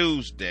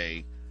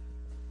Tuesday.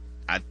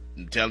 I'm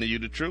telling you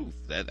the truth.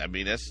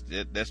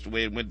 That's the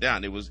way it went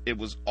down. It was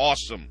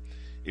awesome.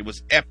 It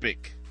was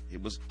epic.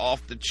 It was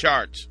off the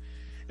charts.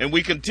 And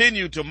we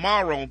continue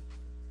tomorrow,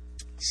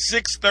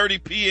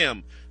 6:30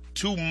 p.m.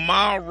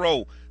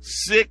 Tomorrow,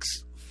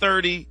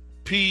 6:30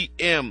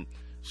 p.m.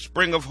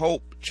 Spring of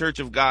Hope, Church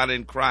of God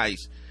in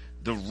Christ.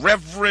 The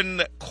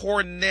Reverend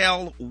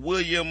Cornell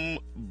William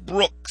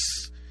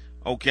Brooks,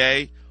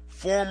 okay,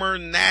 former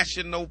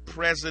national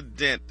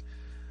president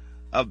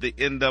of the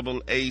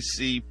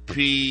NAACP,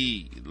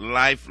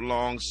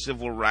 lifelong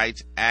civil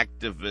rights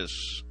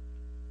activist,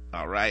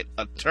 all right,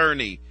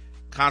 attorney,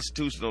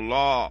 constitutional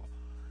law.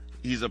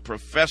 He's a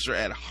professor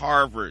at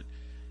Harvard.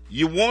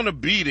 You want to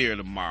be there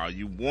tomorrow.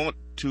 You want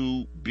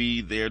to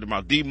be there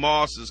tomorrow. D.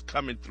 Moss is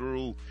coming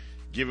through,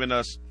 giving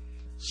us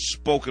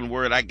spoken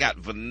word. I got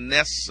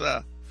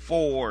Vanessa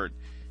Ford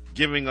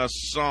giving us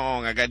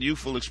song. I got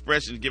Youthful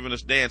Expressions giving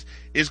us dance.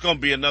 It's going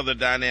to be another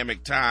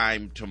dynamic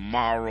time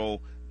tomorrow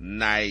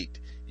night.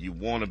 You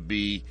want to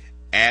be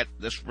at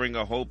the Spring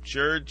of Hope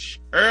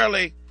Church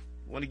early.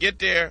 You want to get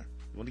there.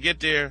 You want to get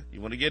there. You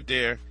want to get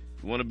there.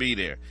 You want to be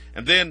there.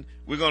 And then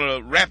we're going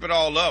to wrap it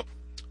all up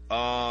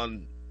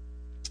on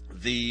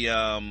the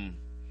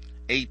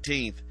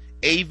 18th.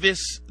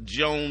 Avis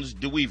Jones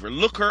DeWeaver.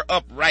 Look her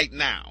up right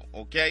now,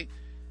 okay?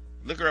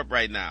 Look her up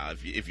right now.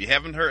 If you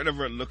haven't heard of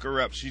her, look her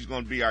up. She's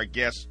going to be our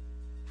guest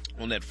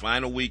on that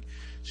final week.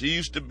 She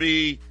used to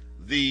be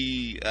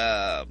the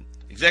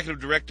executive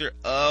director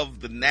of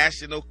the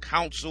National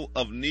Council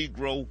of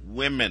Negro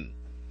Women.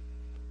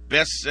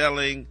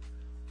 Best-selling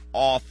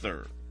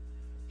author.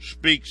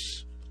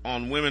 Speaks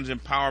on women's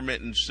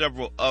empowerment and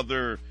several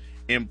other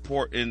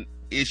important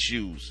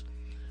issues.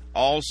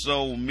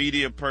 Also,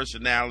 media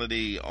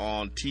personality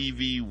on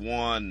TV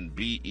One,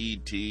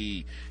 BET,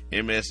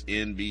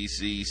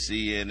 MSNBC,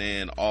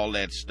 CNN, all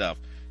that stuff.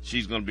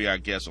 She's going to be our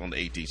guest on the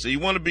 18th. So you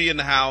want to be in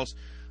the house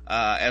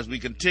as we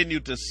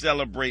continue to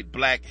celebrate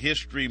Black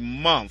History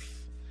Month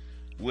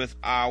with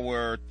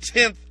our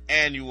 10th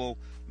annual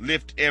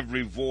Lift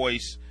Every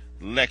Voice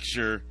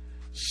lecture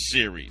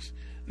series.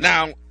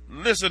 Now,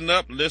 listen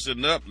up,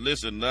 listen up,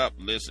 listen up,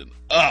 listen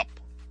up.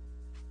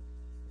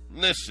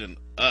 Listen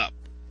up.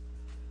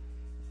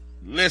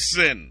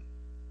 Listen.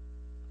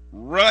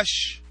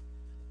 Rush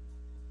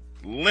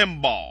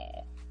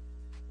Limbaugh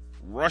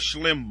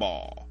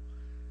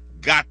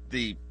got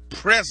the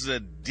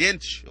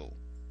Presidential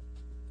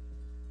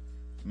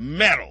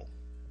Medal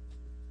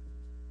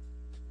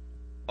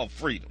of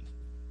Freedom.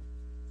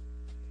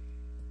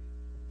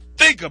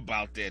 Think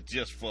about that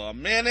just for a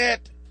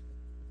minute.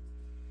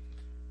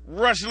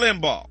 Rush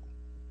Limbaugh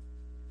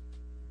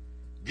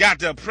got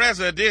the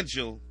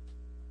Presidential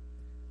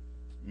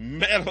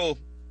Medal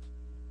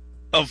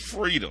of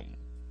Freedom.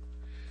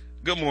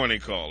 Good morning,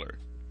 caller.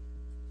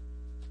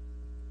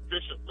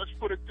 Bishop, let's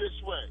put it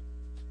this way.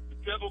 The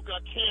devil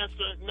got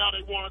cancer, now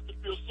they want us to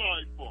feel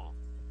sorry for him.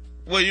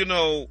 Well,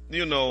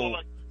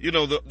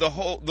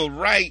 the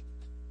right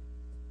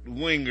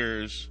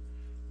wingers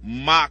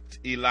mocked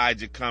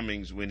Elijah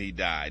Cummings when he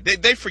died.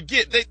 They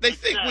forget.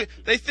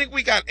 They think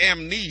we got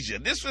amnesia.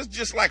 This was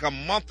just like a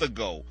month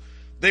ago.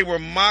 They were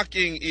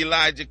mocking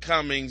Elijah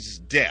Cummings'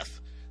 death.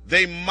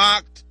 They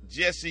mocked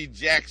Jesse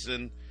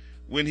Jackson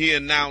when he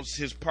announced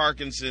his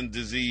Parkinson's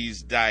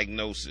disease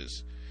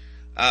diagnosis.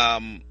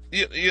 And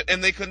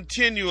they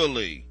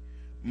continually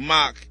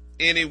mock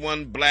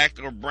anyone black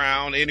or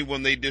brown,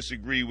 anyone they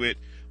disagree with.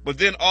 But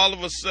then all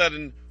of a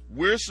sudden,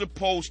 we're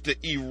supposed to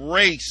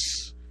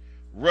erase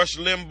Rush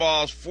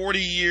Limbaugh's 40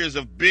 years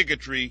of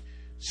bigotry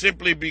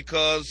simply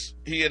because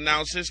he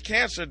announced his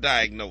cancer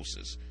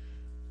diagnosis.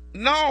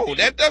 No,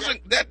 that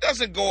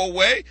doesn't go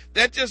away.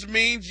 That just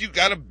means you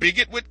got a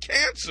bigot with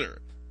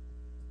cancer.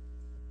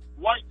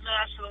 White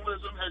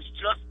nationalism has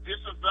just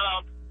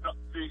disavowed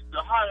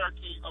the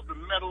hierarchy of the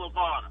Medal of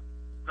Honor.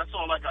 That's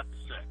all I got to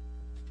say.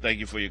 Thank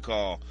you for your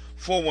call.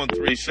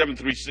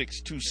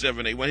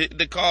 413-736-2781.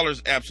 The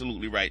caller's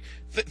absolutely right.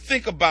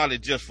 Think about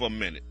it just for a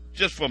minute.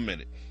 Just for a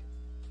minute.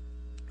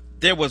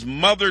 There was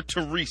Mother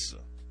Teresa,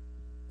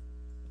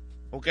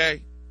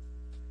 okay?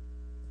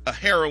 A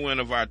heroine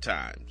of our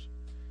times.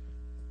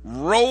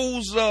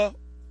 Rosa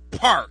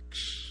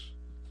Parks.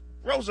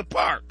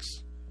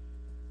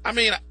 I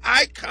mean, an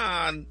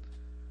icon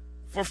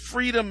for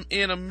freedom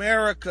in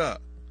America.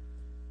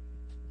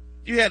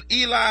 You had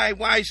Eli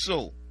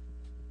Wiesel,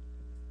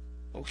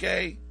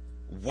 okay?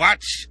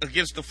 Watch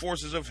Against the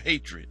Forces of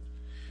Hatred.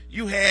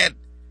 You had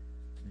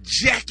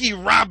Jackie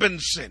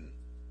Robinson,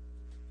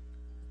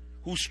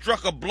 who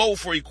struck a blow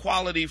for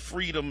equality,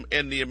 freedom,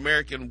 and the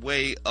American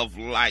way of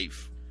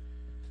life.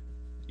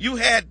 You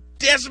had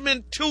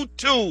Desmond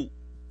Tutu,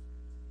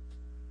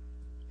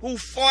 who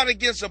fought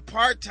against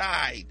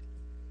apartheid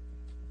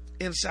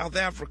in South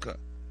Africa.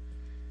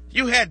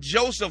 You had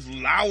Joseph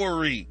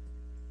Lowery,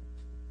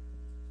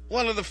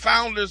 one of the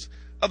founders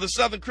of the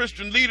Southern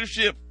Christian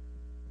Leadership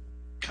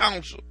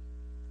Council,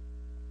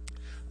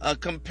 a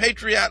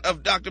compatriot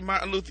of Dr.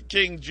 Martin Luther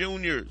King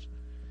Jr.'s,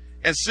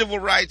 and civil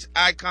rights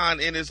icon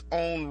in his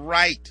own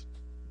right.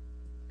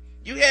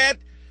 You had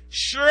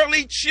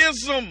Shirley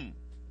Chisholm,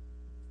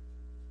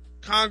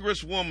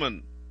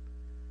 Congresswoman,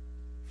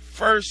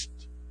 first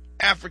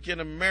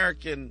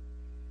African-American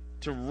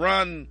to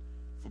run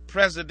for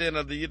president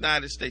of the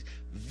United States.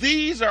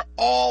 These are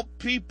all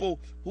people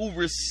who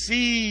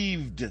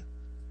received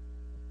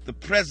the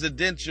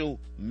Presidential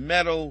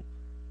Medal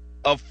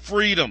of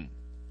Freedom.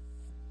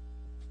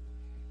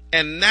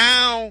 And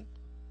now,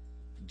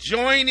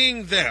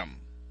 joining them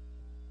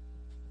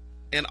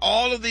and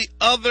all of the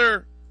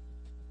other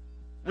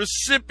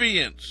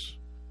recipients,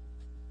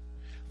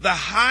 the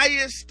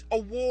highest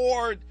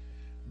award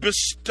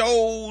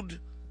bestowed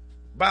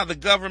by the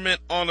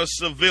government on a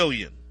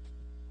civilian,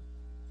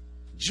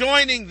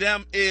 joining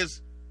them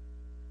is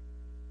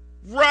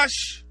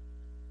Rush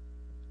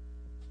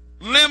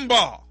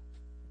Limbaugh.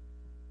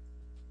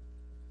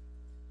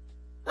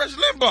 Rush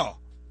Limbaugh,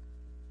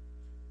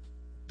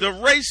 the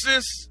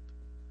racist,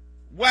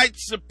 white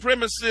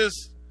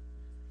supremacist,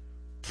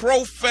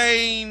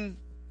 profane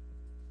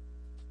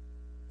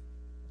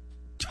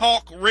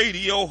talk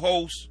radio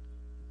host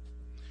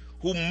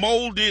who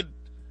molded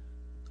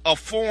a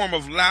form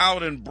of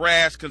loud and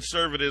brash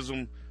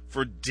conservatism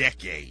for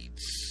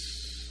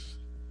decades.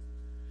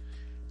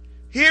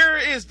 Here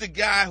is the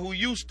guy who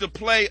used to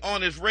play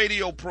on his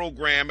radio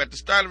program, at the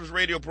start of his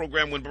radio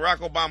program when Barack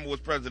Obama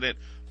was president,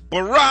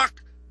 Barack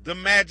the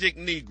Magic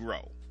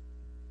Negro.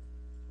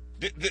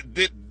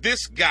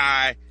 This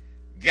guy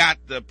got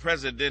the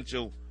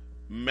Presidential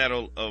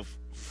Medal of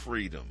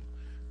Freedom.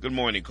 Good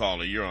morning,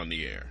 caller. You're on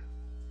the air.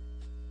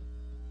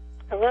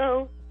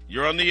 Hello?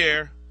 You're on the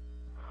air.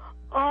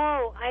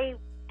 Oh, I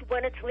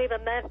wanted to leave a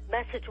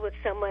message with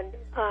someone.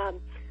 Nah,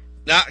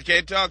 I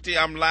can't talk to you.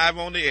 I'm live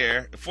on the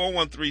air.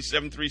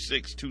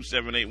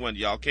 413-736-2781.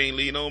 Y'all can't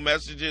leave no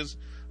messages.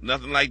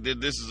 Nothing like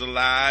that. This is a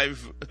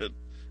live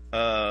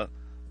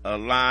a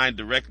line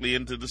directly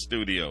into the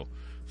studio.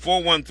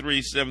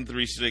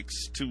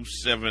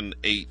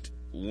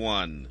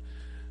 413-736-2781.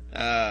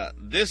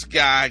 This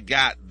guy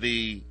got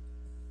the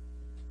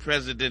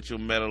Presidential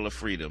Medal of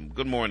Freedom.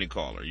 Good morning,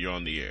 caller. You're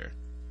on the air.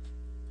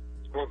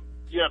 Well,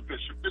 yeah,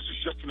 Bishop, this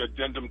is just an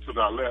addendum to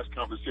our last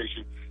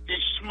conversation. He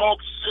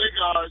smoked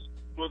cigars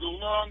for the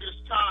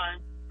longest time,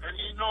 and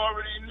he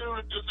already knew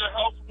that there's a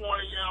health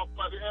warning out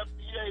by the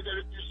FDA that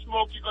if you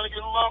smoke, you're going to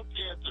get lung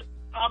cancer.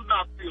 I'm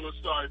not feeling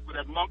sorry for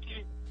that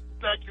monkey.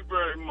 Thank you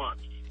very much.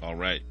 All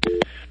right.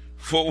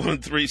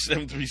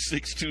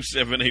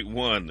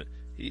 413-736-2781.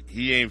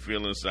 He ain't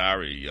feeling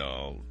sorry,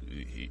 y'all.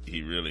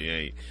 He really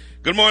ain't.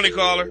 Good morning,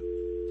 caller.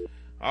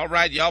 All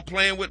right, y'all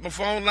playing with my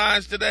phone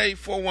lines today?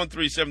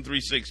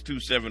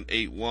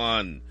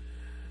 413-736-2781.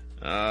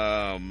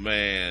 Oh,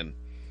 man.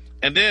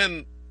 And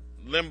then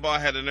Limbaugh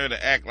had the nerve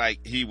to act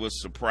like he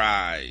was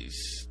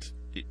surprised,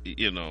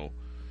 you know.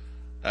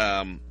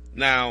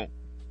 Now,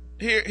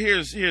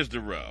 here's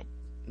the rub.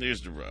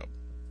 Here's the rub.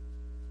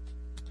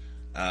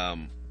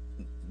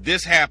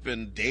 This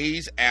happened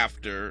days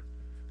after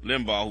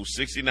Limbaugh, who's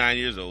 69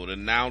 years old,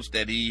 announced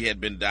that he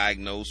had been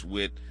diagnosed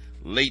with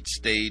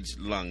late-stage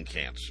lung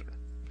cancer.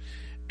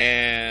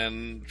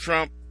 And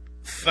Trump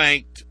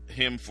thanked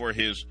him for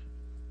his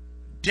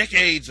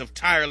decades of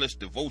tireless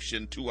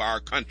devotion to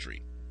our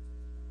country.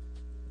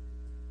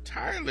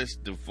 Tireless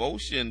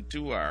devotion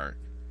to our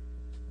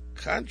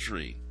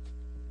country.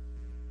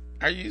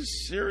 Are you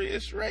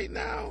serious right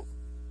now?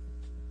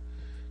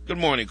 Good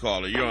morning,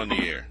 caller. You're on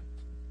the air.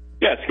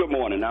 Yes, good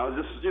morning. Now,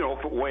 just,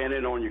 weighing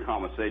in on your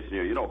conversation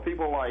here.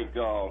 People like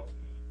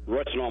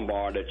Rush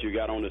Limbaugh that you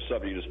got on the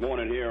subject this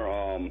morning here,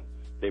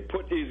 they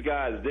put these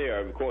guys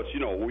there. Of course,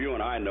 you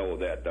and I know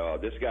that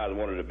this guy is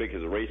one of the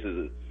biggest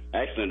racists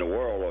actually in the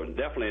world, or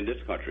definitely in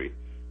this country.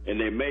 And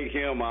they make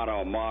him out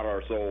of a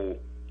martyr. So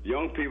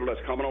young people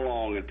that's coming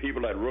along and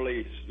people that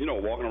really,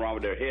 walking around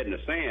with their head in the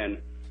sand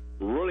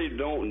really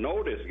don't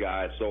know this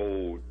guy.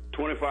 So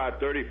 25,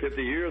 30,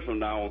 50 years from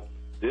now,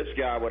 this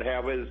guy would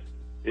have his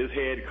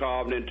head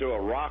carved into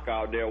a rock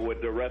out there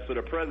with the rest of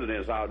the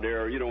presidents out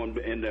there,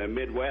 in the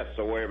Midwest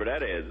or wherever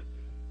that is,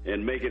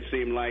 and make it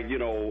seem like, he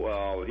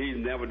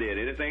never did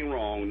anything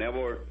wrong,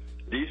 never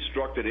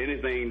destructed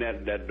anything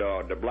that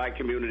the black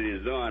community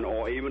has done,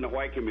 or even the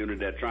white community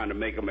that's trying to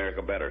make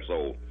America better.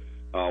 So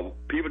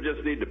people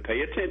just need to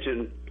pay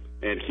attention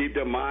and keep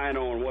their mind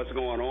on what's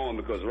going on,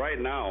 because right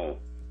now,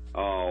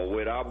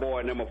 with our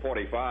boy number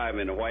 45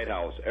 in the White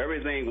House,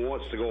 everything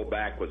wants to go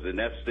backwards, and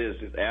that's this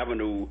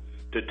avenue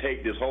to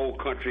take this whole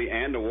country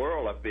and the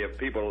world, if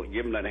people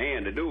give them that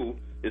hand to do,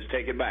 is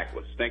take it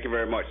backwards. Thank you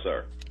very much,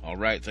 sir. All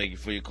right. Thank you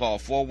for your call.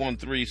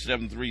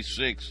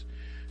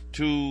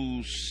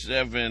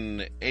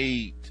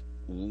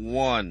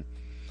 413-736-2781.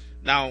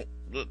 Now,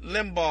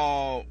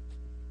 Limbaugh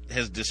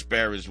has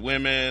disparaged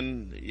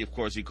women. Of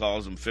course, he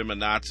calls them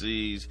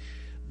feminazis,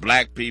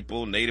 black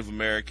people, Native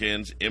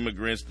Americans,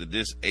 immigrants, the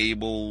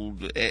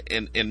disabled,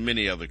 and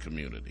many other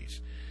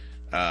communities.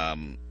 I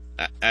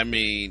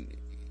mean,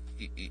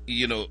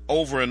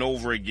 over and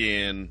over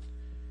again,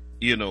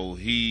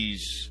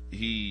 he's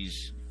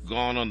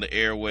gone on the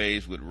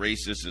airwaves with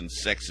racist and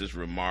sexist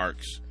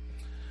remarks.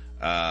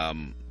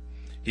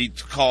 He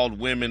called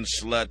women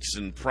sluts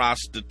and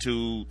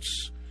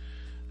prostitutes.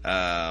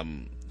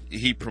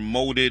 He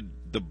promoted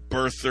the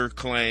birther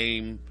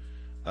claim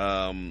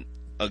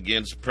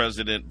against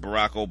President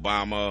Barack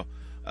Obama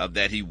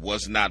that he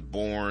was not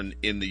born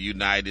in the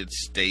United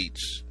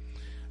States.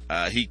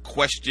 He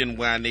questioned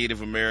why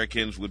Native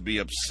Americans would be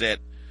upset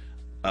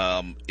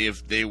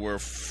if they were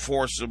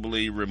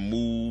forcibly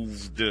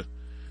removed,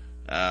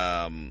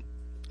 over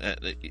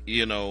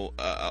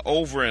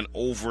and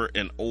over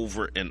and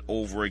over and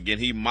over again.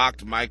 He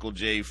mocked Michael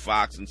J.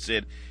 Fox and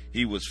said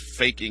he was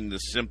faking the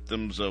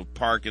symptoms of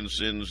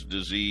Parkinson's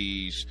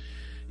disease.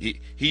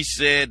 He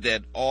said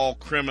that all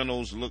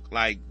criminals look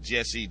like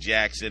Jesse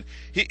Jackson.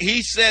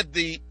 He said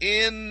the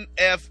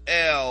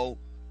NFL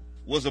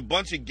was a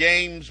bunch of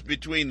games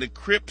between the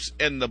Crips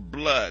and the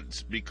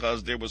Bloods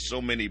because there were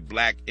so many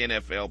black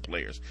NFL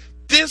players.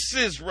 This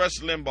is Rush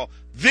Limbaugh.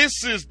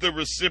 This is the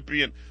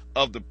recipient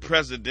of the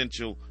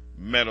Presidential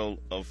Medal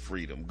of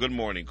Freedom. Good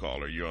morning,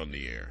 caller. You're on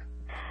the air.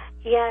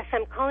 Yes,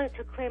 I'm calling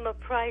to claim a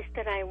prize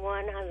that I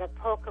won on the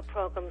poker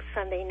program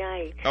Sunday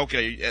night.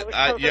 Okay, you're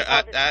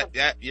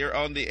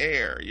on the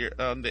air. You're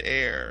on the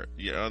air.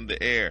 You're on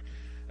the air.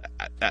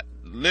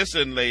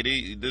 Listen,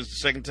 lady, this is the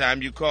second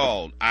time you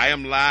called. I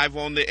am live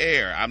on the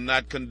air. I'm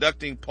not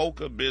conducting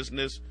poker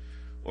business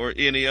or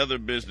any other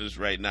business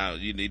right now.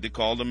 You need to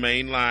call the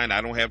main line.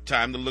 I don't have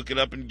time to look it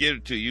up and get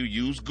it to you.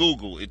 Use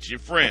Google. It's your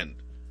friend.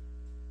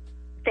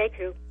 Thank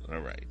you. All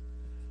right.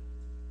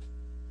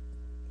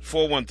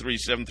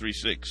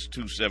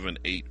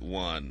 413-736-2781.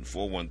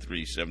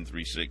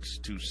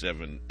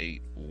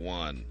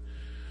 413-736-2781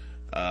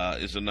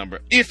 is the number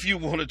if you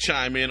want to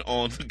chime in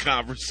on the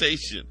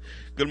conversation.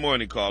 Good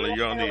morning, caller.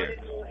 You're on the air.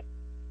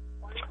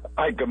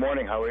 Hi, good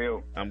morning. How are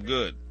you? I'm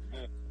good.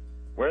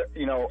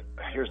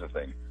 Here's the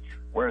thing.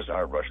 Where's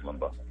our Rush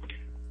Limbaugh?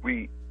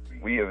 We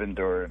have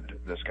endured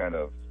this kind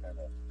of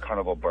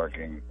carnival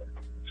barking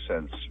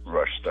since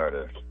Rush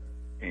started.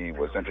 He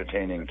was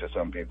entertaining to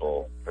some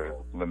people for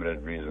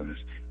limited reasons.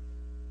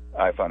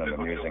 I found him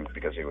amusing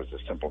because he was a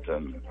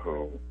simpleton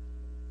who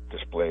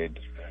displayed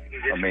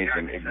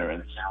amazing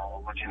ignorance.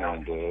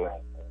 And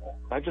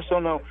I just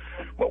don't know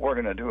what we're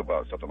going to do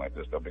about something like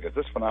this, though, because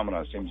this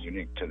phenomenon seems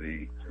unique to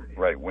the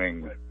right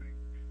wing.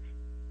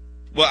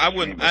 Well, I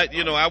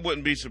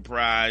wouldn't be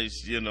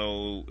surprised,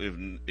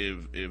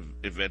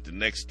 if at the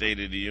next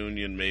State of the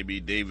Union maybe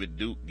David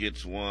Duke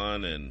gets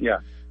one, and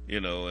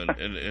and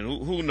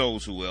who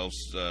knows who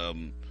else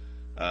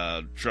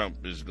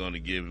Trump is going to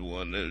give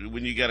one.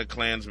 When you got a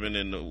Klansman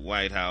in the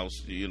White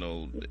House,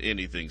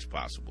 anything's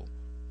possible.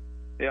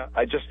 Yeah,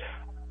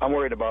 I'm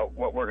worried about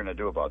what we're going to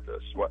do about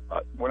this. What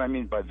I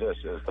mean by this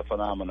is the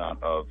phenomenon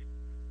of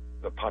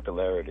the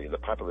popularity of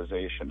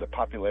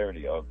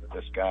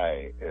this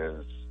guy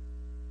is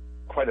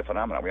quite a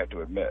phenomenon. We have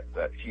to admit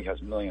that he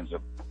has millions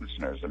of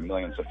listeners and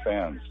millions of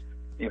fans,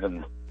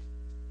 even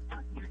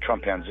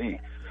Trumpanzee.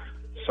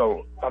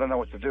 So I don't know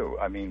what to do.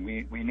 I mean,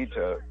 we need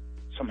to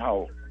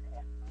somehow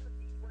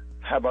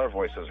have our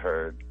voices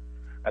heard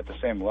at the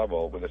same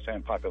level, with the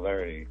same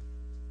popularity,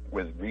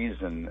 with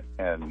reason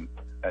and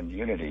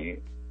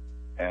unity.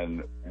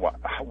 And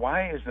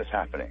why is this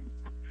happening?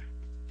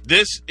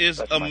 This is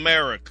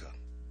America.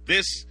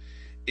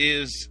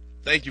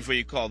 Thank you for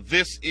your call.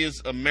 This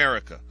is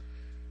America.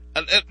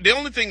 The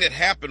only thing that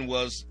happened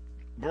was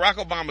Barack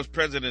Obama's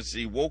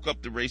presidency woke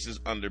up the racist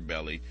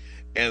underbelly,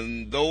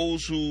 and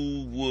those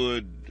who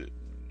would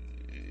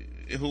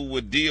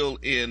deal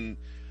in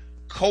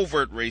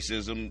covert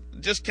racism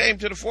just came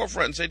to the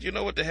forefront and said, you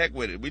know what, the heck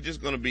with it. We're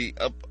just going to be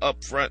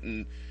up front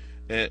and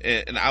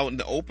out in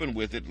the open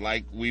with it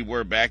like we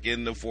were back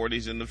in the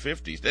 40s and the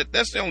 50s.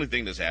 That's the only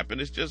thing that's happened.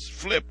 It's just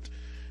flipped,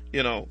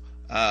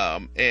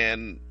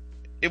 and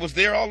it was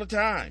there all the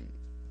time.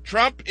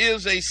 Trump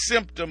is a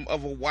symptom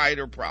of a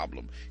wider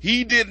problem.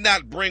 He did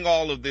not bring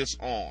all of this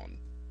on,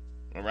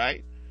 all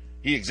right?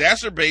 He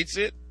exacerbates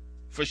it,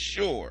 for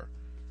sure,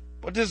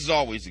 but this has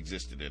always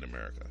existed in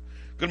America.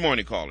 Good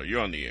morning, caller.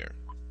 You're on the air.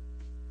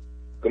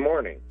 Good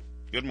morning.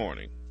 Good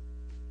morning.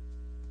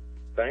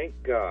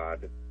 Thank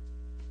God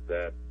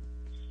that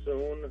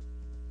soon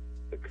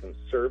the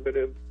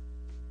conservative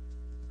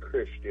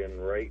Christian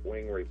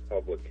right-wing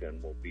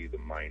Republican will be the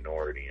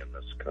minority in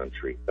this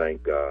country.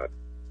 Thank God.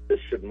 This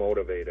should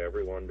motivate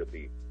everyone to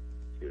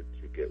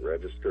get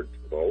registered to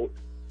vote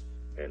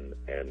and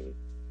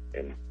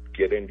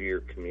get into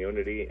your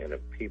community. And if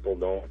people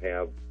don't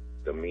have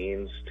the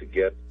means to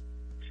get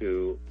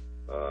to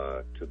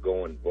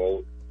go and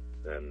vote,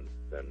 then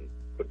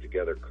put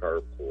together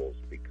carpools,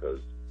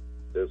 because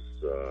this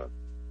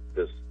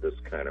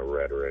kind of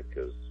rhetoric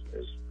is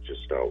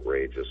just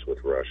outrageous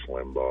with Rush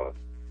Limbaugh.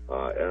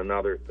 And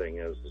another thing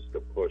is to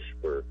push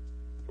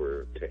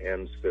to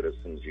end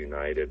Citizens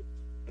United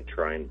and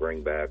try and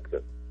bring back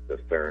the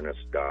fairness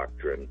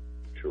doctrine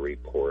to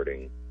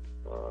reporting.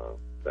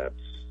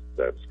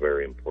 That's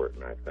very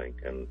important, I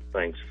think. And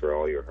thanks for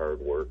all your hard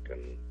work,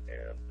 and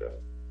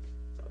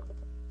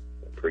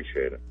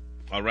appreciate it.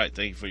 All right,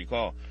 thank you for your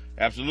call.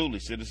 Absolutely,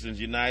 Citizens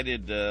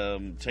United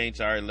taints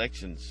our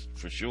elections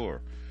for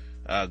sure.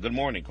 Good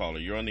morning, caller.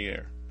 You're on the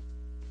air.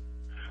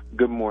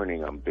 Good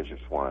morning. I'm Bishop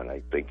Swan.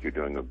 I think you're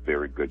doing a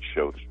very good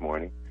show this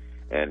morning.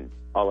 And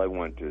all I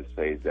wanted to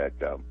say is that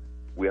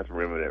we have to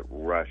remember that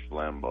Rush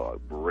Limbaugh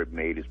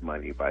made his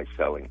money by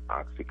selling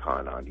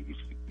OxyContin. He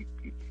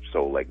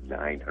sold like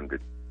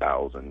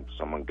 900,000,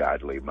 some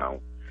ungodly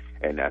amount.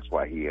 And that's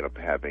why he ended up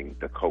having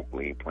the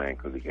cocaine plan,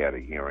 because he had a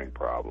hearing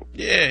problem.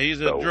 Yeah, he's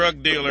a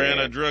drug dealer and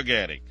a drug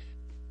addict.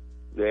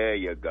 There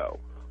you go.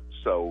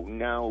 So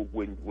now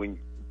if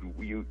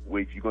you're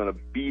going to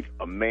beat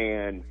a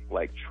man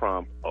like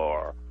Trump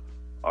or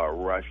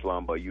Rush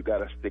Limbaugh, you got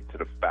to stick to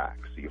the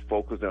facts. So you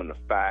focus on the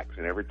facts,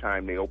 and every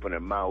time they open their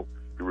mouth,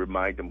 you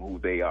remind them who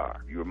they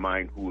are. You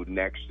remind who's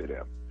next to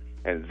them.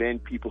 And then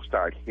people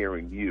start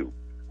hearing you.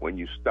 When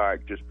you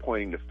start just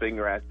pointing the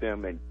finger at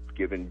them and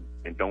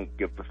don't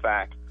give the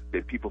facts,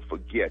 then people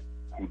forget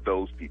who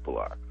those people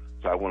are.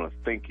 So I want to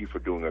thank you for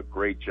doing a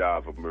great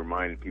job of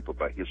reminding people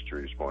about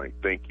history this morning.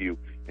 Thank you,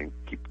 and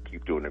keep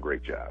doing a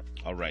great job.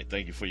 All right.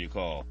 Thank you for your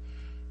call.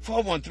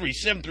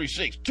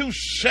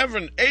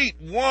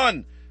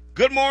 413-736-2781.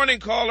 Good morning,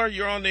 caller.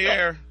 You're on the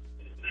air.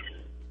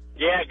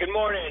 Yeah, good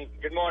morning.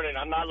 Good morning.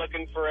 I'm not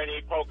looking for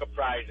any polka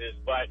prizes,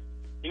 but,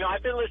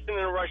 I've been listening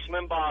to Rush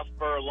Limbaugh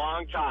for a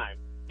long time.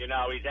 He's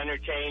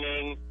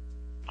entertaining.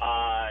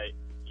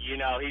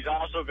 He's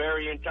also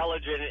very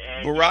intelligent.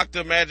 And Barack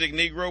the Magic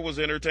Negro was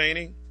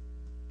entertaining?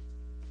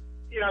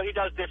 He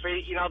does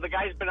different. The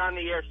guy's been on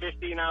the air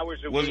 15 hours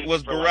a week.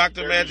 Was for Barack like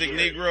the Magic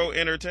years. Negro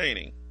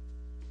entertaining?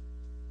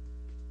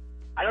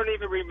 I don't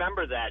even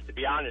remember that, to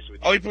be honest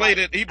with you. Oh, he played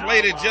it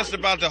just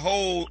about the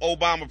whole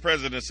Obama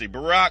presidency.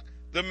 Barack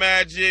the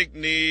Magic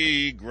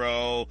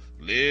Negro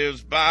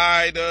lives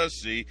by the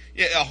sea.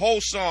 Yeah, a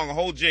whole song, a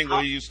whole jingle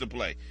he used to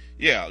play.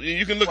 Yeah,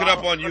 you can look it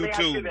up on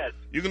YouTube.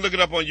 You can look it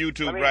up on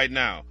YouTube right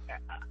now.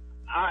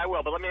 I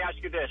will, but let me ask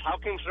you this. How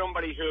can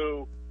somebody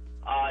who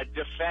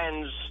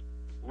defends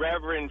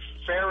Reverend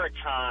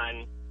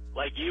Farrakhan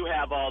like you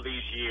have all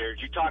these years,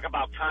 you talk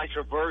about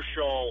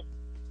controversial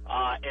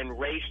and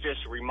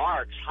racist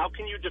remarks, how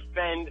can you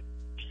defend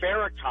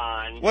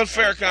Farrakhan? What's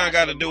Farrakhan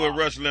got to do with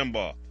Rush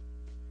Limbaugh?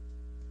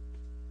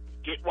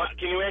 Can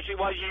you answer?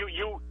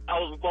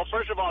 Well,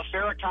 first of all,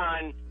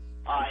 Farrakhan,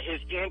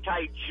 his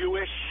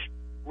anti-Jewish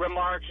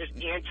remarks, his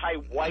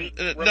anti-white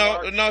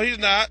remarks. No, he's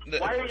not.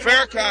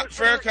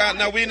 Farrakhan.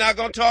 No, we're not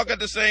gonna talk at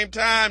the same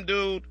time,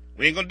 dude.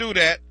 We ain't gonna do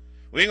that.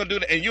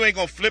 And you ain't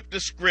gonna flip the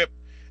script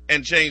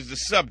and change the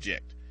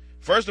subject.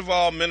 First of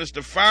all, Minister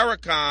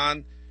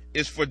Farrakhan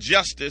is for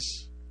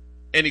justice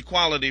and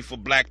equality for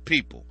black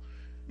people.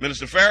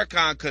 Minister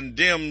Farrakhan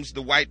condemns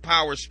the white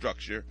power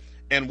structure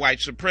and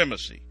white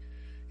supremacy.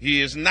 He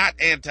is not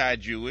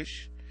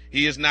anti-Jewish.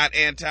 He is not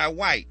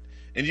anti-white.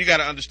 And you got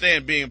to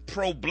understand, being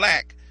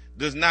pro-black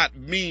does not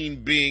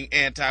mean being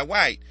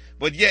anti-white.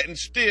 But yet and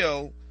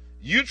still,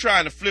 you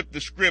trying to flip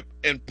the script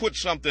and put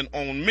something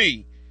on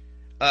me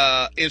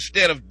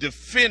instead of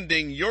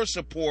defending your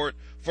support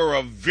for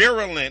a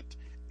virulent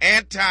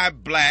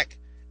anti-black,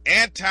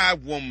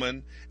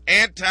 anti-woman,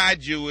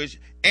 anti-Jewish,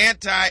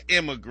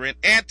 anti-immigrant,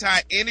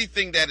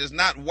 anti-anything that is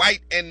not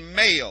white and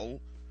male,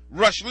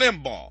 Rush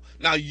Limbaugh.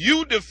 Now,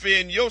 you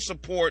defend your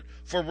support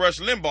for Rush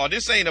Limbaugh.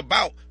 This ain't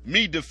about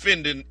me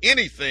defending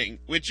anything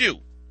with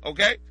you,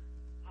 okay?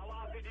 How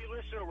often do you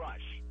listen to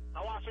Rush?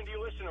 How often do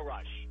you listen to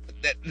Rush?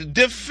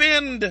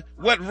 Defend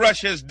what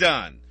Rush has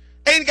done.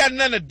 Ain't got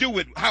nothing to do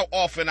with how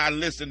often I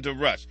listen to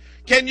Rush.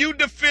 Can you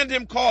defend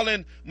him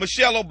calling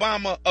Michelle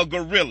Obama a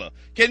gorilla?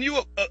 Can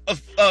you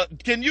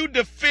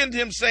defend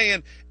him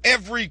saying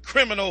every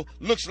criminal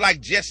looks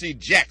like Jesse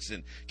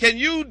Jackson? Can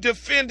you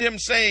defend him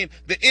saying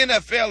the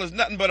NFL is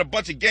nothing but a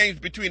bunch of games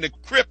between the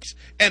Crips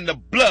and the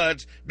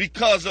Bloods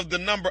because of the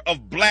number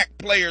of black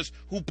players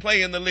who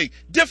play in the league?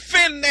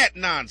 Defend that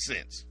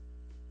nonsense.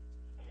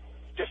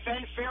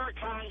 Defend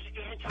Farrakhan's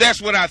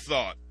That's what I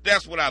thought.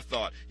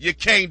 You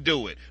can't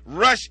do it.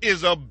 Rush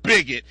is a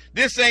bigot.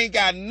 This ain't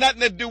got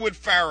nothing to do with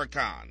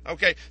Farrakhan,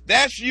 okay?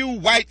 That's you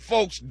white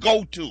folks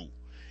go to.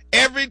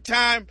 Every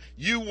time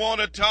you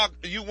want to talk,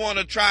 you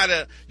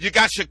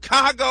got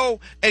Chicago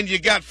and you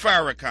got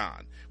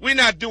Farrakhan. We're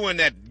not doing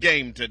that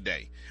game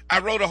today. I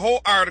wrote a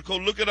whole article,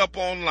 look it up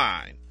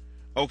online,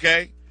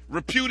 okay?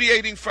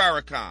 Repudiating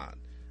Farrakhan.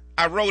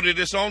 I wrote it,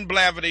 it's on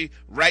Blavity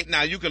right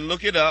now. You can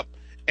look it up.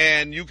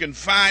 And you can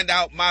find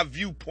out my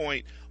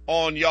viewpoint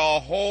on y'all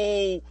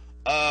whole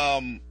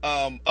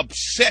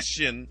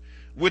obsession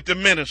with the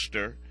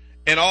minister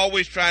and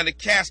always trying to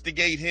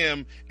castigate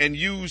him and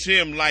use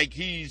him like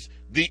he's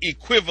the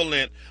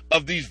equivalent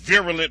of these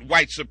virulent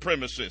white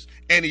supremacists.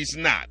 And he's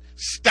not.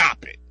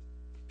 Stop it.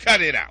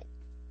 Cut it out.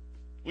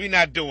 We're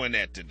not doing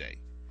that today.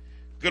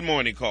 Good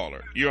morning,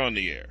 caller. You're on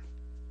the air.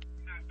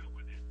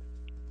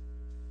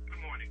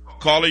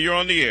 Caller, you're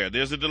on the air.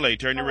 There's a delay.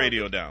 Turn your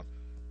radio down.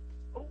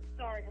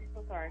 Sorry.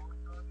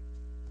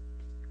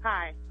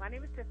 Hi, my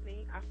name is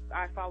Tiffany.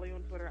 I follow you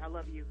on Twitter. I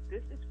love you.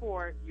 This is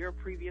for your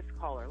previous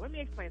caller. Let me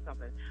explain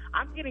something.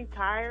 I'm getting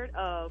tired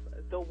of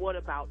the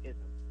whataboutism.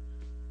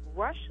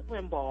 Rush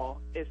Limbaugh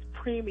is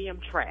premium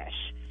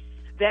trash.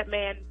 That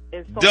man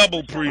is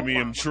double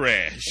premium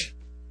trash.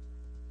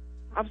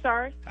 I'm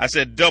sorry? I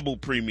said double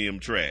premium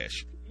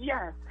trash.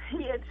 Yes,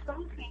 he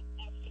insulted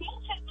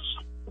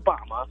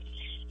Obama.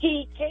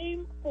 He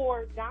came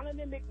for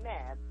Donovan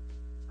McNabb.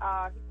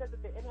 He said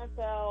that the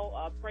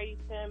NFL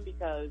praised him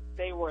because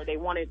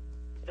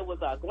it was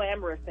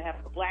glamorous to have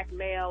a black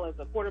male as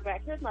a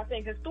quarterback. Here's my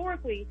thing.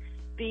 Historically,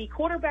 the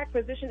quarterback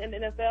position in the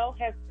NFL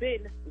has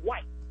been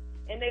white,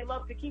 and they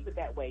love to keep it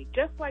that way,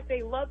 just like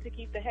they love to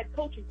keep the head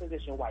coaching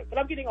position white. But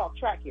I'm getting off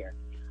track here.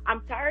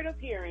 I'm tired of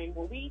hearing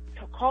when we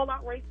call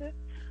out racist.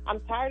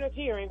 I'm tired of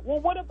hearing, well,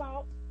 what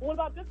about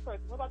this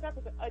person? What about that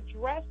person?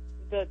 Address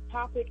the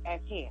topic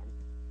at hand.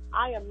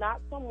 I am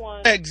not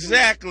someone.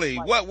 Exactly.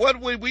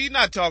 What we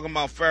not talking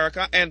about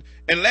Farrakhan?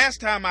 And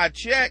last time I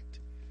checked,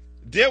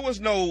 there was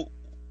no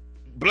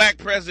black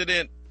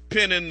president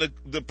pinning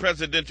the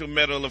Presidential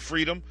Medal of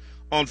Freedom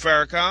on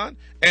Farrakhan.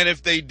 And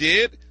if they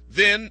did,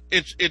 then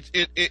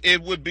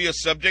it would be a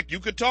subject you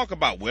could talk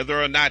about,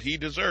 whether or not he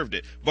deserved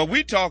it. But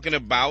we talking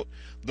about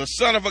the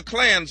son of a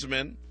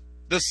Klansman,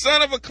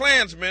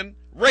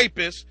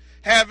 rapist,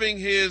 having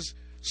his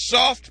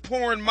soft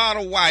porn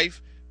model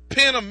wife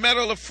pin a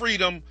Medal of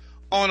Freedom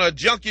on a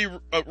junkie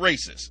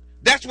racist.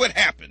 That's what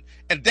happened,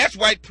 and that's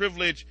white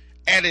privilege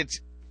at its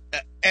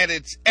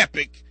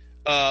epic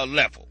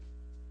level.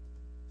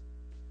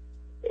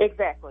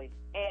 Exactly.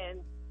 And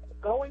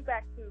going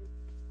back to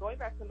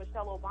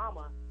Michelle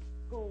Obama,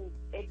 who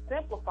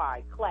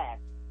exemplified class,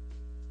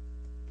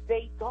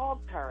 they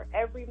dogged her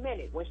every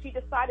minute when she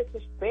decided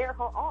to bare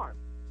her arms,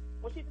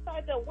 when she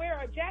decided to wear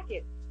a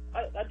jacket,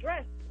 a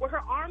dress where her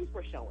arms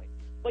were showing.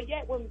 But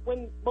yet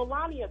when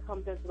Melania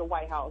comes into the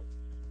White House,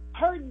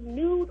 her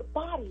nude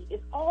body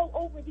is all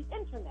over the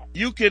internet.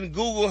 You can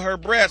Google her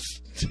breasts,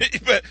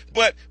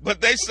 but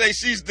they say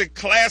she's the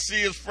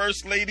classiest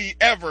first lady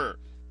ever.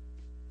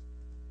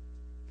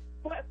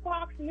 But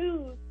Fox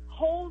News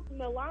holds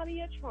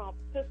Melania Trump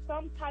to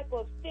some type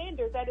of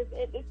standard that is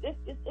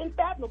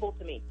unfathomable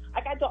to me.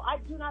 Like I do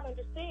not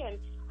understand.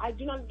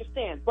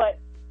 But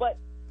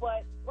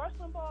Rush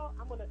Limbaugh,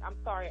 I'm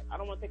sorry, I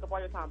don't want to take up all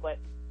your time, but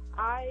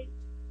I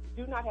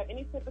do not have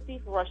any sympathy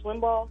for Rush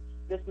Limbaugh.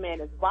 This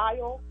man is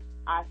vile.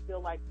 I feel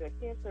like the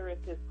cancer is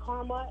his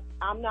karma.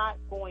 I'm not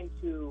going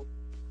to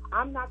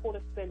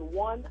spend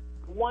one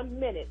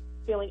minute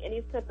feeling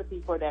any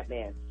sympathy for that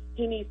man.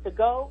 He needs to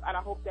go, and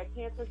I hope that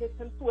cancer hits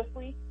him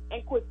swiftly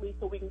and quickly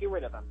so we can get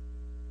rid of him.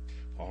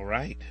 All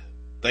right.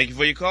 Thank you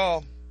for your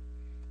call.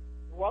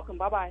 You're welcome.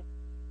 Bye-bye.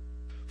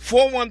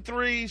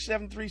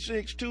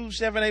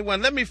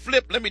 413-736-2781. Let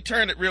me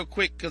turn it real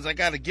quick because I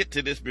got to get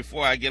to this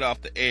before I get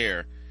off the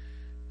air.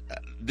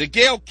 The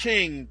Gayle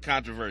King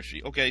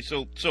controversy. Okay,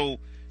 so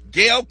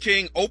Gayle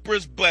King,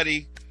 Oprah's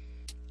buddy,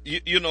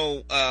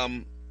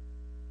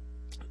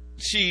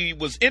 she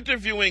was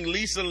interviewing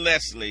Lisa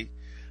Leslie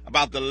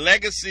about the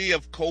legacy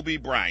of Kobe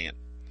Bryant,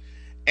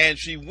 and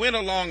she went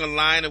along a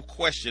line of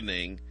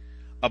questioning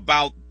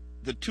about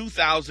the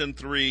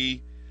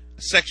 2003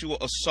 sexual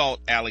assault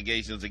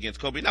allegations against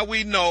Kobe. Now,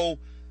 we know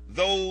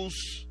those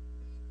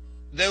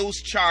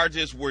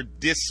charges were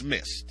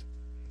dismissed.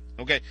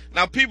 Okay.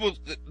 Now, people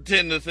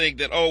tend to think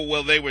that,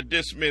 they were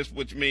dismissed,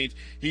 which means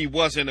he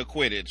wasn't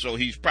acquitted, so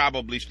he's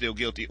probably still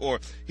guilty, or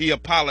he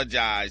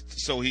apologized,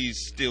 so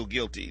he's still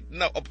guilty.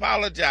 No,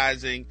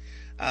 apologizing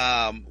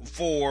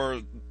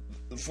for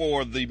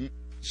the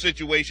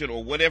situation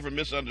or whatever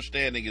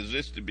misunderstanding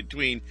existed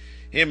between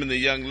him and the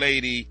young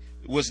lady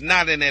was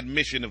not an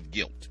admission of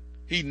guilt.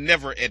 He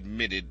never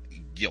admitted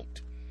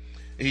guilt.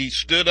 He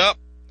stood up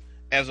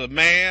as a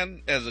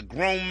man, as a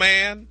grown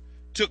man,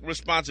 took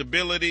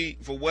responsibility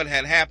for what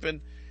had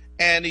happened,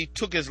 and he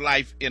took his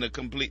life in a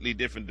completely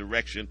different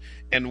direction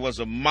and was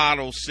a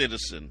model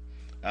citizen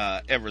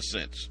ever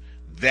since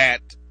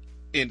that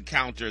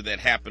encounter that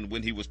happened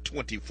when he was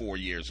 24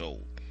 years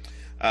old.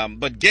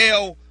 But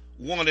Gayle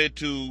wanted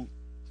to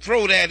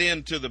throw that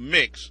into the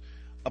mix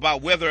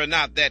about whether or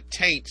not that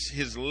taints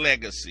his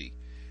legacy.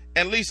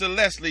 And Lisa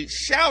Leslie,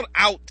 shout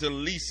out to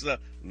Lisa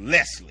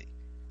Leslie,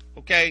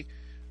 okay,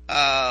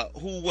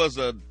 who was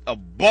a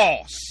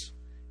boss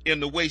in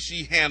the way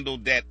she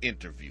handled that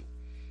interview,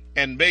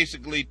 and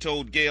basically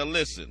told Gayle,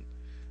 listen,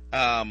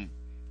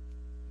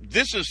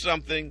 this is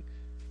something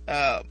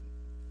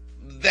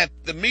that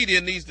the media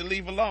needs to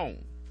leave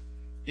alone.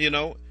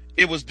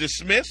 It was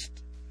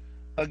dismissed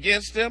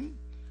against him,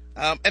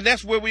 and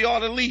that's where we ought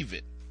to leave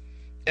it.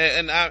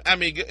 And I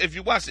mean, if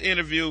you watch the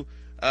interview,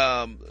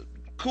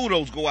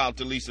 kudos go out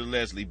to Lisa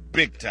Leslie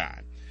big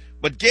time.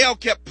 But Gayle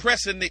kept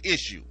pressing the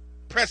issue.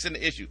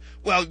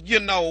 Well,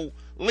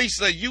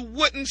 Lisa, you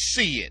wouldn't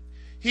see it.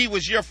 He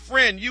was your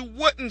friend. You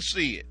wouldn't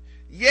see it.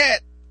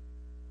 Yet,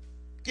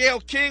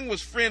 Gayle King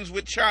was friends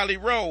with Charlie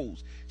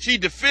Rose. She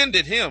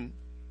defended him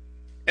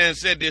and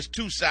said there's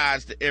two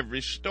sides to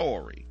every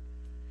story.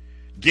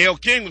 Gayle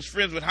King was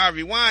friends with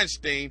Harvey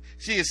Weinstein.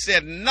 She has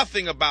said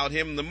nothing about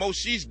him. The most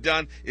she's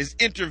done is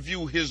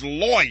interview his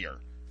lawyer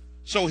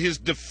so his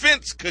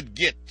defense could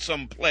get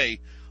some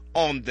play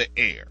on the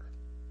air.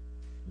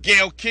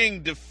 Gayle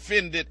King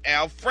defended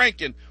Al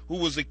Franken, who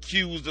was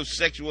accused of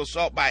sexual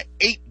assault by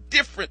 8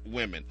 different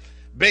women,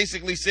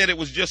 basically said it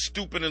was just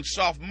stupid and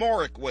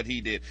sophomoric what he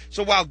did.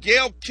 So while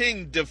Gayle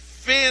King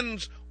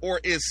defends or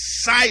is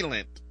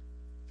silent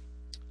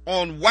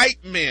on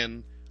white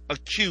men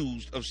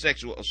accused of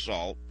sexual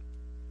assault,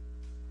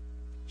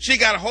 she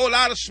got a whole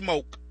lot of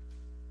smoke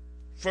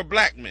for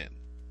black men.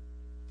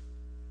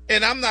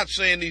 And I'm not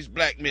saying these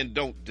black men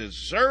don't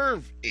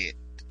deserve it.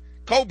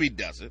 Kobe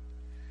doesn't.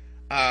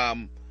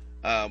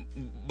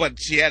 But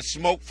she had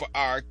smoke for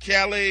R.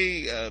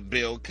 Kelly,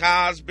 Bill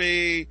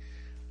Cosby.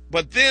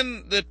 But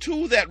then the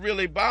two that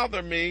really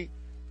bother me,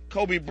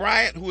 Kobe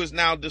Bryant, who is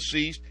now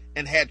deceased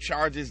and had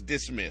charges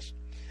dismissed,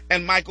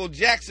 and Michael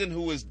Jackson,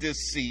 who is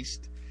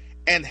deceased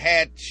and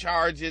had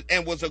charges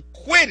and was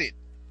acquitted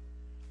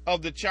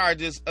of the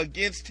charges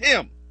against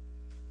him.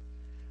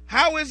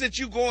 How is it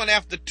you going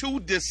after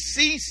 2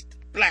 deceased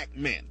black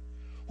men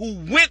who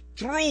went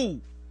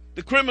through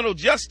the criminal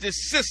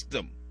justice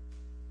system?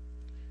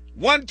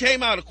 One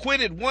came out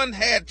acquitted, one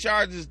had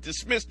charges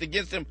dismissed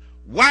against him.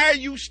 Why are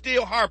you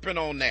still harping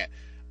on that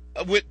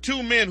with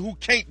 2 men who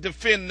can't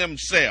defend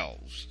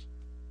themselves?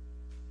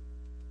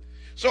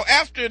 So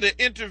after the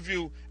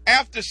interview,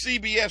 after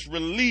CBS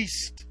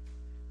released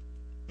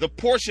the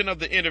portion of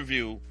the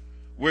interview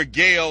where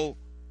Gayle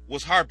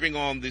was harping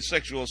on the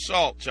sexual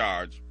assault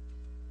charge,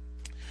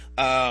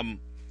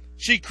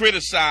 she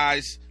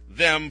criticized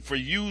them for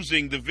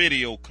using the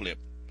video clip,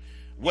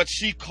 what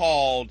she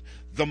called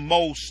the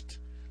most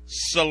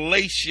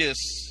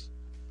salacious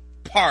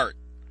part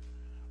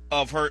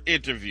of her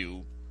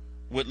interview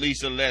with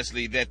Lisa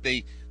Leslie, that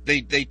they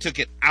took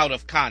it out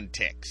of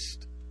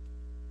context.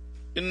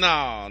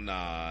 No.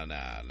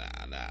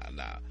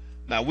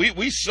 Now,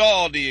 we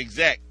saw the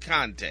exact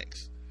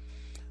context.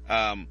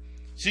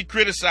 She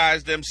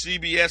criticized them.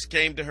 CBS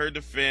came to her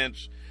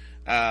defense.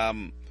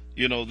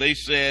 They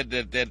said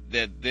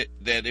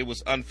that it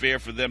was unfair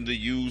for them to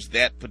use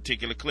that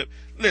particular clip.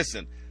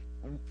 Listen,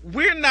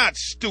 we're not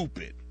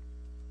stupid.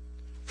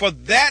 For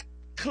that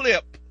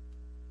clip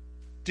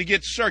to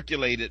get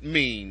circulated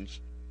means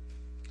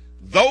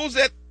those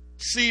at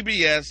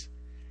CBS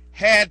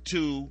had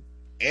to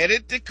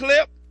edit the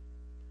clip,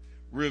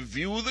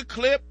 review the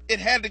clip. It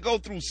had to go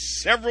through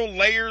several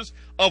layers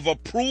of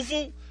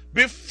approval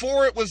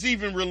before it was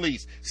even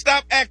released.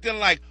 Stop acting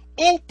like,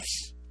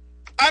 oops,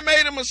 I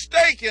made a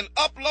mistake and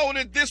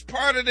uploaded this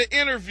part of the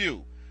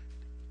interview.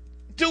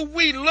 Do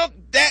we look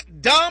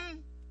that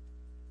dumb?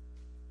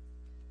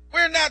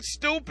 We're not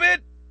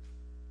stupid.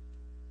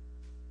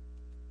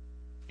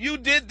 You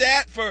did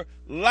that for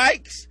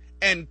likes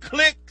and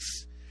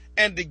clicks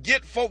and to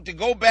get folk to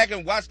go back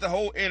and watch the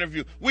whole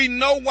interview. We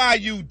know why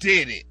you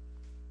did it.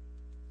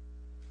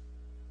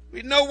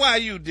 We know why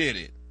you did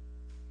it.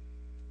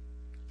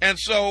 And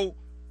so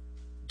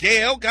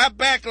Gayle got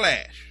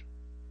backlash.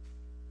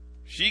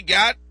 She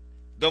got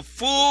the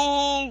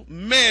full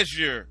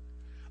measure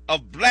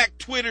of Black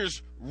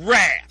Twitter's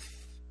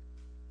wrath,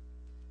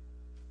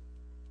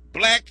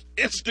 Black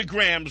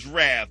Instagram's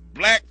wrath,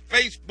 Black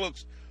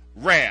Facebook's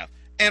wrath.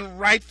 And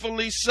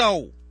rightfully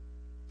so.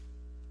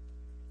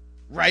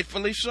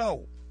 Rightfully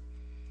so.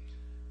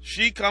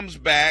 She comes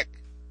back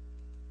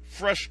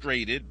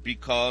frustrated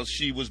because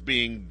she was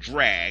being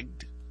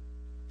dragged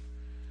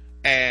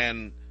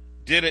and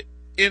did an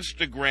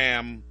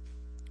Instagram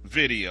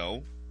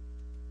video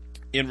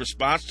in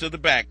response to the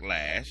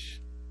backlash,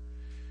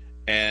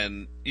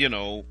 and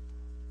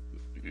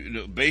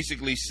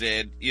basically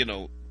said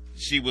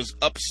she was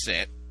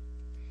upset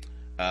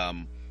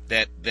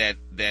that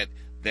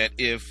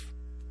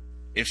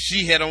if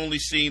she had only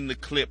seen the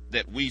clip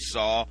that we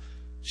saw,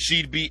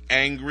 she'd be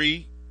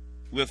angry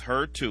with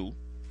her too.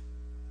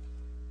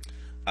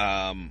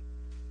 But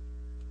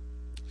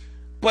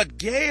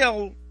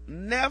Gayle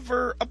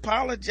never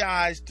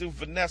apologized to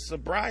Vanessa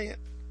Bryant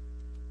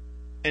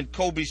and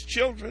Kobe's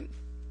children.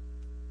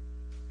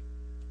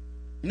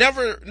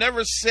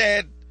 Never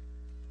said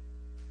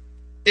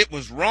it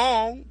was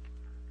wrong.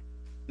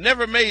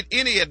 Never made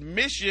any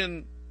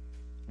admission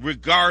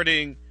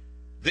regarding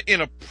the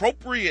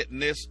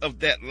inappropriateness of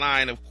that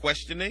line of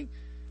questioning.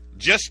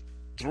 Just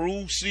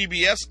threw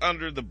CBS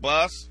under the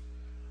bus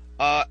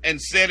and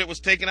said it was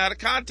taken out of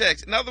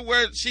context. In other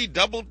words, she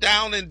doubled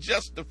down and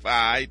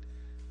justified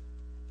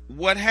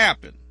what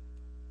happened.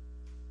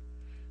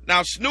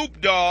 Now,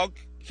 Snoop Dogg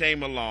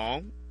came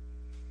along,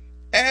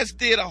 as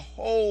did a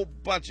whole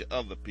bunch of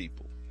other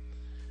people,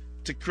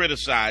 to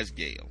criticize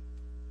Gayle.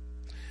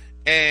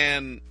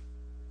 And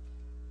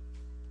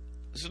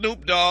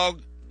Snoop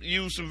Dogg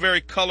used some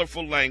very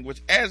colorful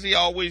language, as he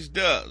always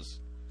does.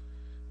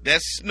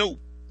 That's Snoop.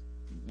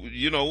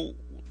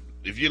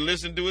 If you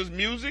listen to his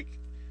music,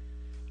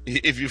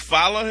 if you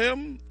follow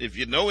him, if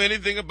you know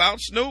anything about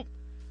Snoop,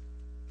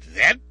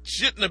 that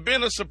shouldn't have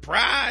been a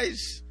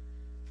surprise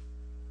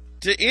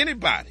to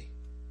anybody.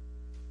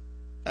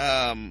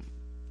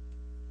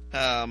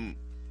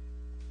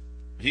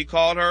 He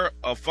called her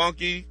a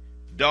funky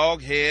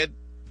dog head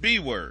B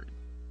word.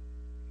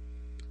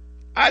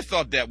 I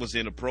thought that was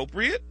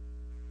inappropriate.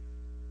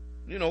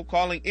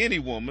 calling any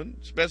woman,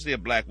 especially a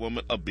black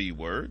woman, a B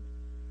word.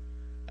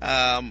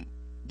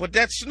 But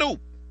that's Snoop.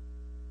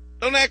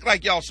 Don't act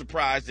like y'all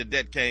surprised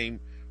that came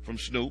from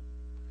Snoop.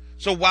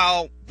 So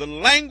while the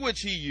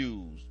language he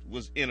used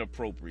was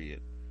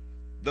inappropriate,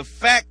 the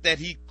fact that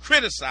he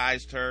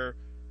criticized her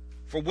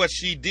for what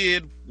she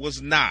did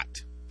was not.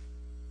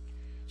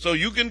 So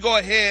you can go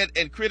ahead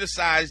and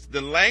criticize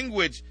the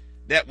language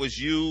that was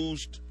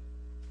used.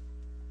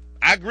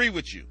 I agree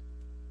with you.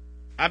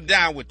 I'm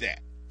down with that.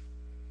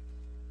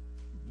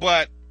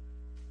 But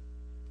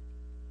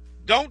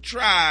don't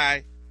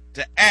try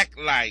to act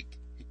like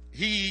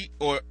he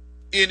or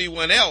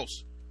anyone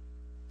else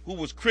who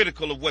was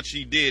critical of what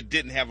she did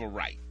didn't have a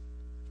right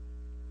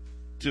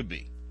to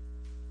be.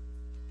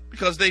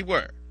 Because they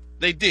were.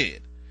 They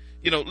did.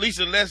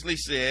 Lisa Leslie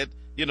said,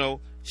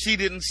 she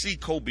didn't see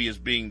Kobe as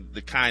being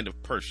the kind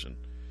of person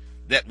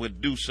that would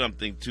do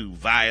something to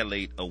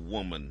violate a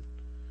woman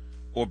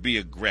or be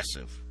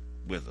aggressive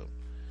with them.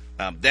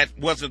 That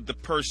wasn't the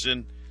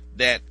person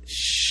that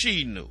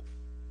she knew.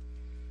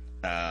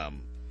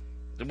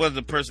 It wasn't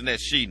the person that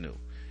she knew.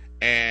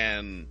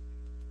 And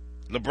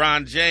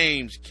LeBron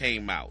James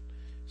came out,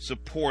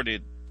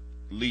 supported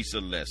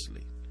Lisa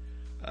Leslie.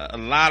 A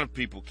lot of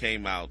people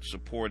came out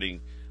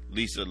supporting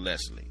Lisa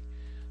Leslie.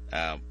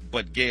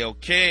 But Gayle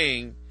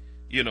King,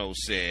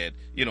 said,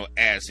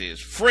 as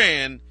his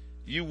friend,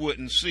 you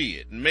wouldn't see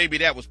it. And maybe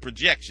that was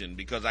projection,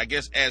 because I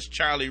guess as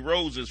Charlie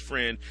Rose's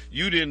friend,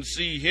 you didn't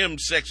see him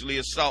sexually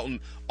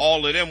assaulting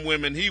all of them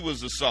women he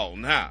was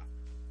assaulting, huh?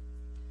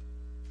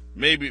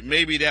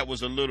 Maybe that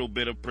was a little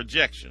bit of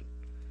projection.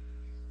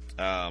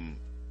 And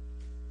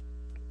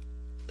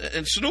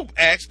Snoop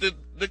asked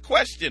the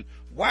question,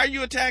 why are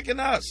you attacking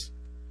us?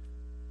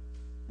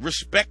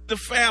 Respect the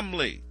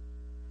family.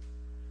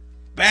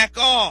 Back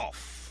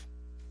off.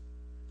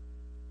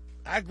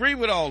 I agree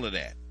with all of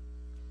that.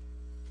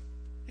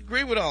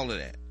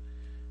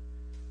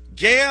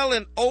 Gayle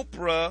and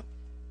Oprah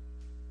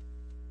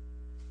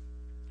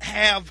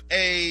have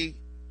a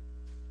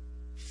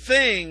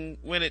thing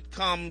when it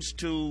comes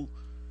to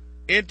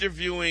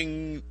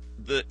interviewing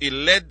the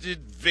alleged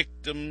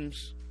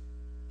victims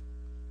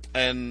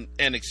and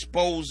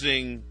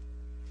exposing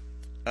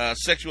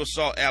sexual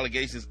assault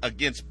allegations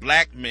against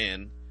black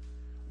men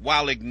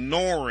while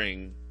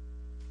ignoring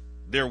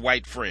their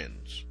white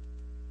friends.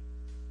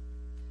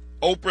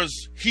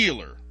 Oprah's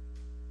healer,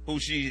 who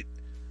she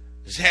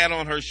has had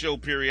on her show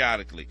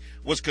periodically,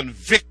 was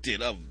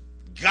convicted of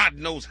God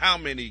knows how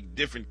many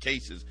different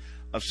cases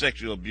of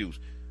sexual abuse.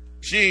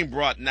 She ain't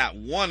brought not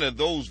one of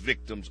those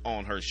victims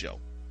on her show.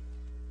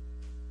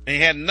 And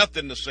had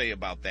nothing to say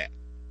about that.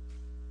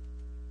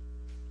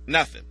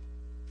 Nothing.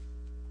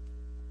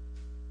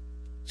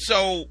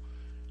 So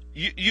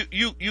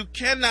you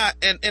cannot,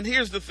 and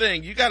here's the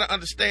thing, you got to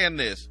understand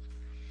this.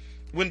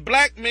 When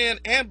black men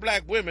and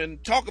black women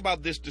talk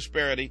about this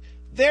disparity,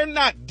 they're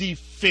not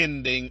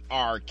defending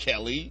R.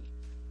 Kelly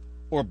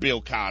or Bill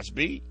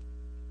Cosby.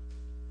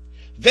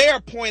 They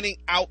are pointing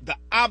out the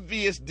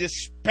obvious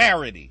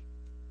disparity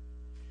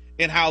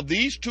in how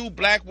these two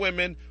black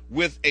women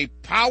with a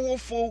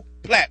powerful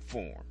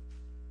platform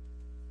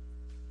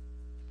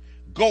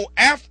go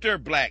after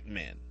black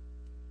men,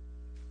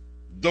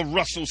 the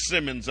Russell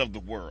Simmons of the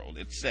world,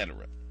 etc.,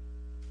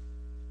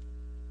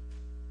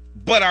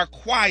 but are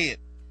quiet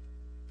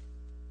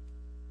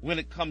when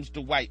it comes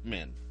to white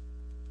men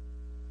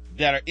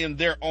that are in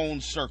their own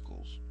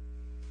circles.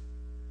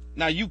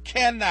 Now, you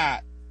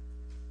cannot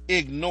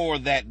ignore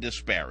that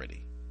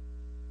disparity.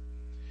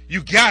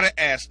 You got to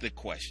ask the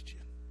question.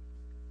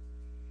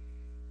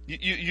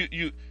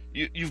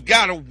 You've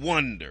got to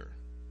wonder,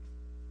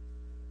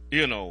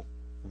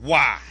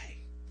 why?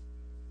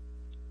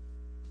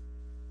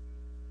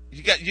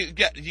 You got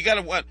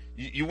to want.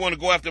 You want to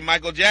go after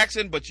Michael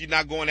Jackson, but you're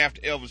not going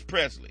after Elvis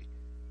Presley,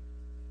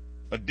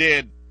 a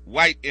dead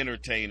white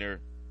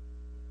entertainer,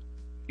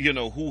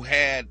 who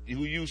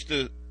used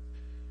to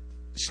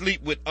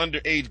sleep with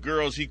underage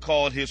girls he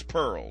called his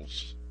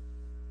pearls.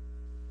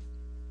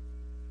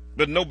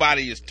 But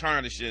nobody is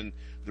tarnishing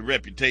the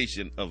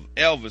reputation of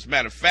Elvis.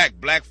 Matter of fact,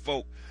 black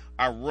folk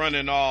are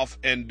running off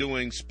and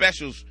doing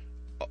specials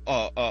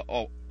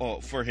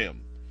for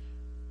him.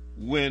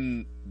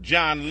 When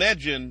John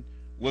Legend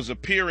was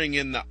appearing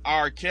in the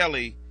R.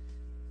 Kelly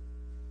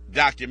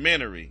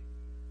documentary,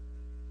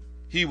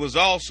 he was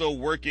also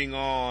working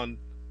on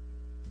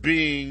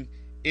being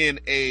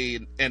in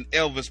an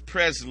Elvis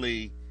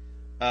Presley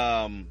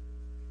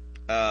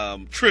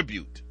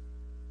tribute.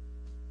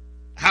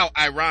 How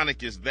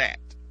ironic is that?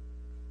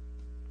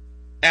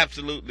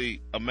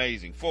 Absolutely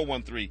amazing.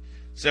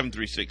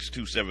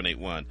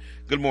 413-736-2781.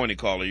 Good morning,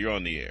 caller. You're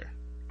on the air.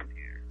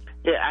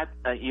 Yeah,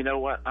 you know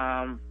what,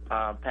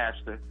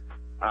 Pastor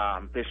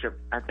Bishop,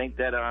 I think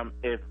that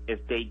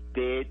if they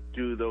did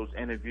do those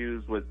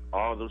interviews with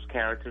all those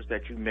characters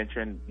that you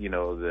mentioned,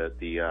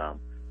 the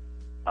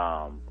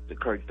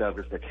Kirk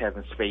Douglas, the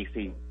Kevin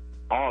Spacey,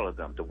 all of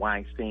them, the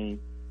Weinstein,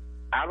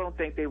 I don't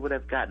think they would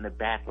have gotten the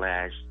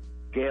backlash.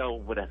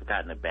 Gayle would have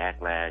gotten the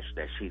backlash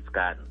that she's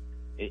gotten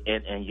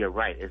And you're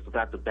right. It's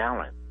about the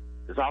balance.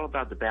 It's all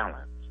about the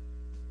balance.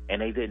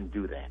 And they didn't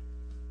do that.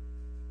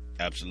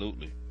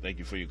 Absolutely. Thank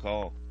you for your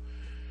call.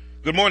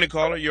 Good morning,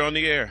 caller. You're on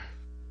the air.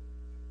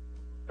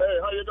 Hey,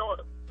 how you doing?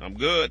 I'm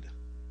good.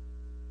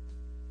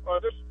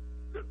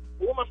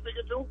 Who am I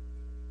speaking to?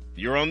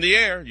 You're on the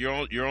air.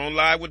 You're on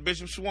live with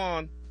Bishop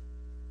Swan.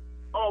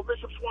 Oh,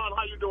 Bishop Swan,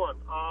 how you doing?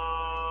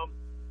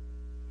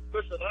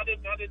 Listen, I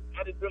didn't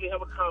really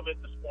have a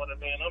comment this morning,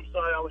 man. I'm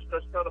sorry. I was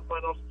just trying to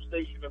find out some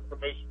station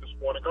information this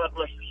morning. God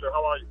bless you, sir.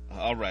 How are you?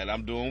 All right,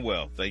 I'm doing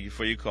well. Thank you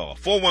for your call.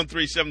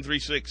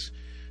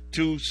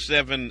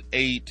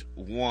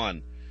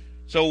 413-736-2781.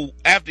 So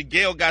after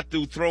Gail got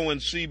through throwing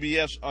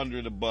CBS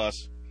under the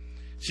bus,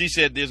 she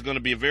said there's going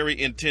to be a very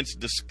intense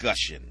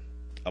discussion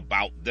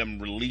about them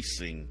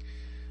releasing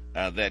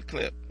that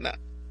clip. Now,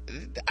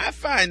 I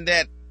find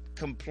that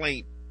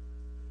complaint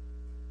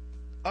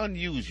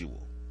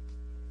unusual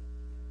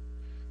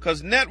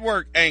because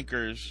network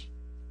anchors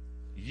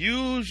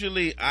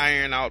usually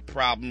iron out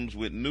problems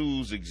with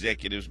news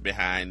executives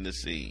behind the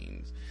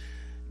scenes.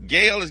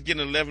 Gail is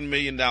getting $11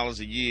 million a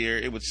year.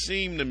 It would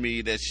seem to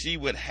me that she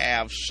would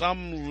have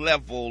some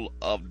level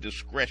of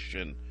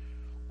discretion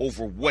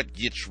over what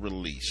gets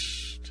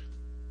released.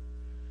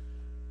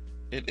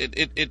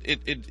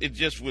 It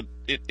just would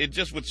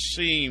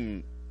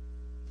seem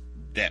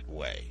that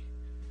way.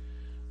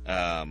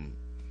 And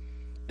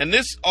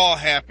this all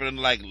happened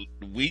like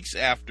weeks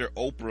after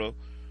Oprah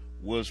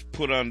was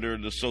put under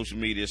the social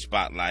media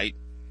spotlight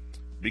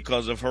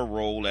because of her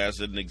role as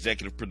an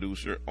executive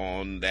producer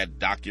on that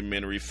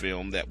documentary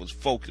film that was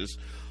focused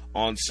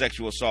on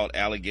sexual assault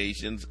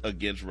allegations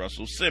against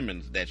Russell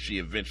Simmons that she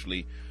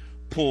eventually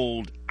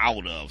pulled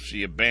out of.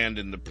 She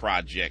abandoned the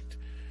project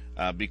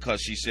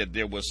because she said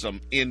there were some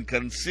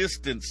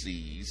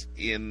inconsistencies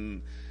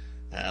in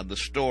the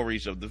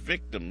stories of the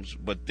victims.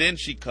 But then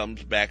she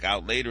comes back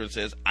out later and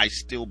says, I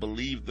still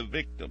believe the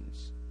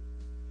victims.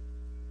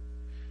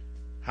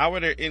 How are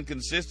there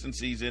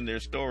inconsistencies in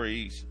their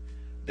stories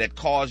that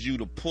cause you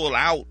to pull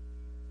out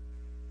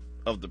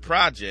of the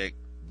project,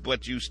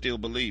 but you still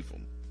believe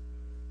them?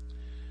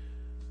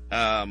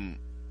 I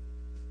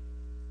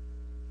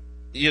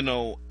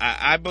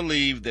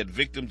believe that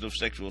victims of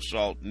sexual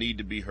assault need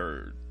to be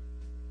heard.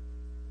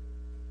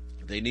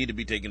 They need to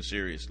be taken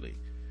seriously.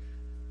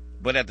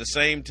 But at the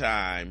same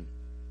time,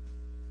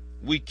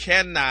 we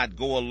cannot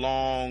go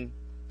along,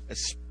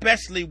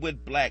 especially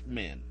with black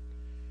men,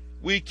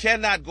 we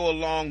cannot go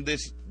along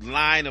this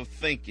line of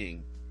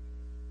thinking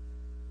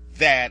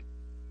that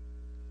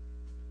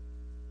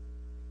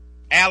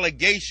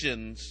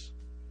allegations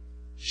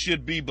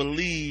should be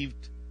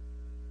believed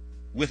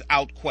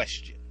without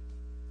question.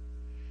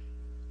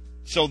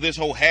 So this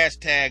whole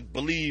hashtag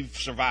believe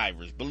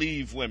survivors,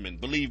 believe women,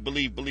 believe.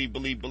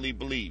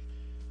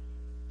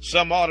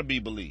 Some ought to be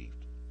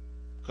believed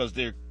because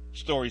their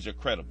stories are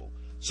credible.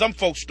 Some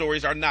folks'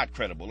 stories are not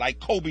credible, like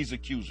Kobe's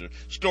accuser.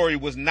 Story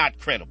was not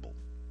credible.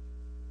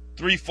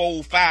 3,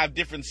 4, 5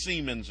 different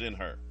semens in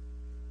her.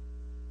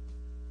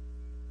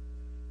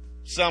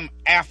 Some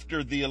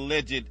after the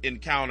alleged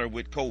encounter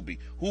with Kobe.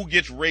 Who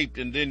gets raped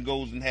and then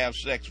goes and have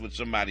sex with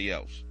somebody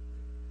else?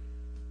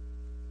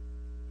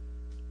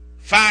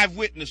 5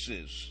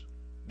 witnesses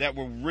that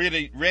were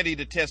ready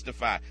to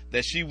testify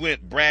that she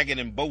went bragging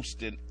and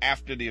boasting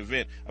after the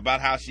event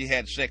about how she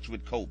had sex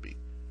with Kobe.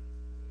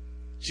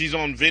 She's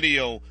on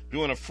video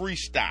doing a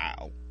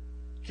freestyle,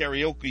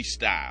 karaoke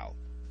style,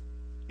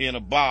 in a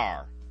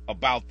bar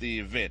about the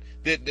event.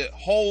 That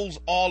holds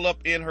all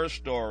up in her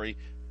story.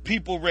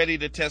 People ready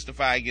to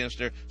testify against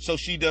her, so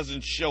she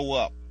doesn't show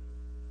up.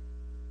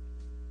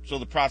 So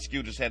the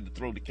prosecutors had to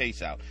throw the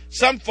case out.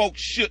 Some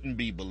folks shouldn't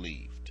be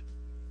believed.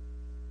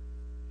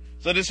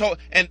 So this whole,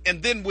 and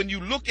then when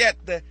you look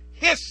at the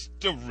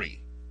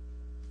history,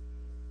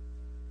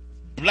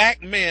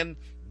 black men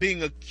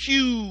being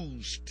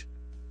accused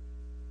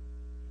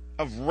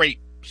of rape,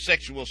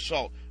 sexual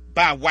assault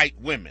by white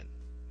women.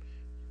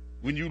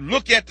 When you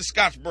look at the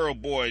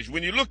Scottsboro Boys,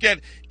 when you look at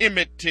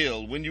Emmett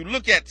Till, when you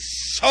look at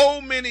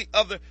so many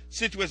other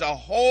situations, a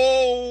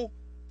whole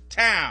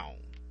town,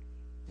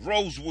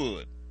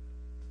 Rosewood,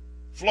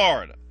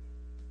 Florida,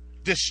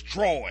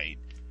 destroyed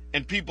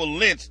and people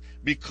lynched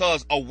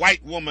because a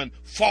white woman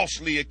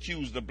falsely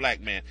accused a black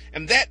man.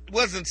 And that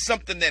wasn't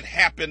something that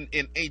happened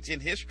in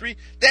ancient history.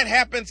 That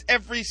happens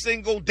every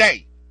single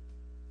day.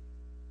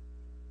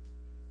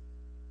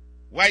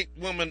 White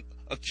woman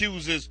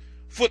accuses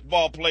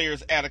football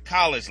players at a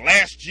college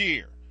last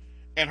year,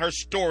 and her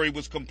story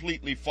was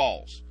completely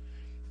false.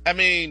 I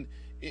mean,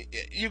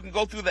 you can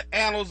go through the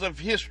annals of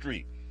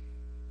history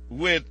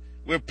where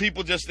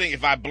people just think,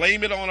 if I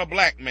blame it on a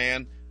black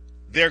man,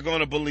 they're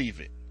going to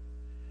believe it.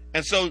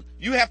 And so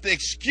you have to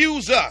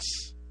excuse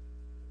us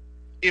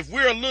if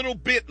we're a little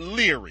bit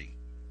leery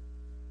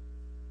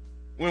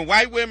when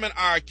white women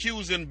are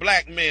accusing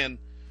black men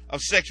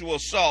of sexual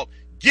assault,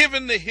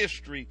 given the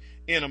history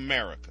in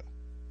America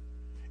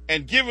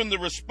and given the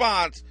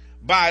response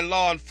by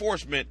law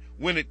enforcement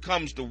when it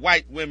comes to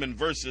white women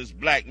versus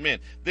black men.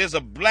 There's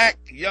a black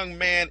young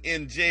man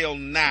in jail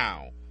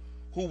now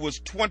who was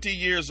 20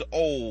 years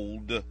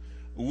old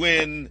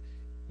when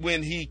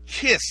he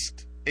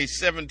kissed a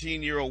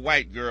 17-year-old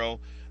white girl.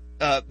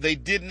 They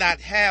did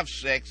not have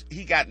sex.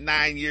 He got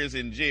 9 years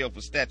in jail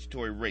for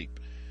statutory rape.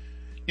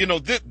 You know,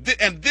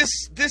 and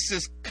this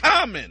is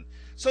common.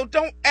 So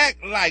don't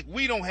act like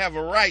we don't have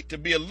a right to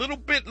be a little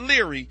bit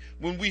leery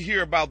when we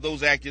hear about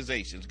those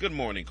accusations. Good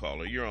morning,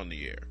 caller. You're on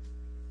the air.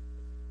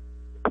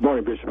 Good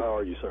morning, Bishop. How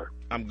are you, sir?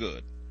 I'm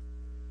good.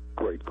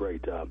 Great.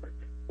 I'm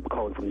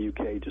calling from the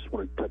UK. Just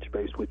wanted to touch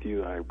base with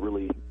you. I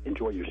really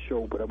enjoy your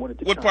show, but I wanted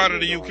to... What part of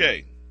the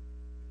UK?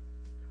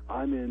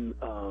 I'm in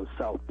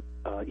South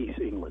East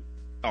England.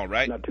 All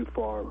right. Not too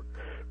far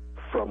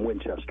from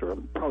Winchester.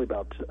 I'm probably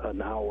about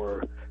an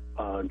hour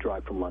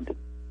drive from London.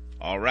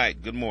 All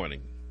right. Good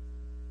morning.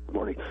 Good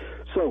morning.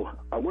 So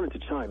I wanted to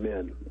chime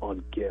in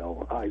on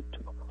Gail. I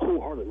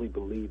wholeheartedly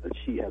believe that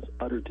she has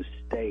utter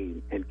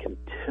disdain and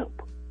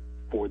contempt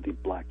for the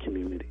black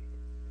community.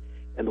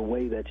 And the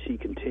way that she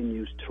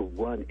continues to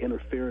run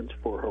interference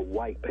for her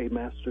white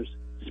paymasters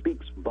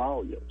speaks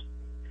volumes.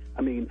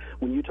 I mean,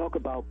 when you talk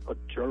about a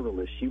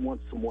journalist, she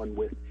wants someone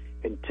with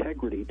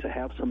integrity to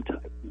have some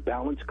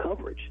balanced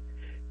coverage.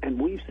 And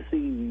we've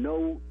seen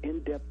no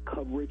in-depth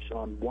coverage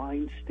on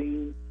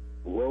Weinstein,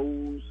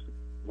 Rose,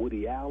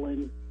 Woody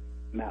Allen,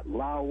 Matt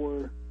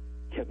Lauer,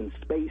 Kevin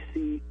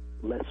Spacey,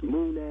 Les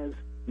Moonves,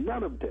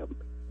 none of them.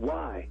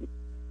 Why?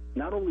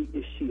 Not only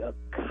is she a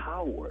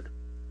coward,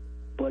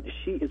 but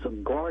she is a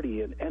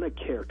guardian and a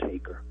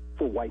caretaker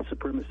for white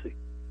supremacy.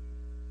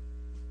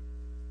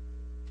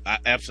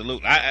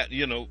 Absolutely.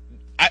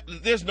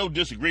 There's no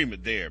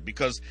disagreement there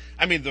because,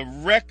 I mean, the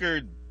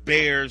record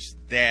bears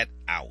that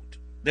out.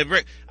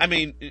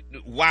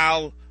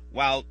 While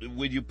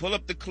when you pull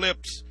up the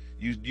clips,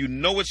 you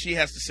know what she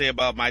has to say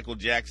about Michael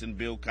Jackson,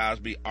 Bill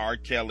Cosby, R.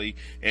 Kelly,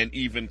 and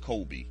even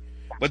Kobe.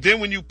 But then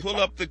when you pull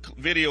up the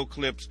video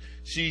clips,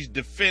 she's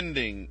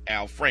defending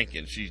Al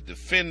Franken. She's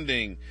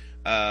defending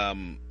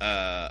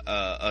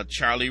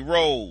Charlie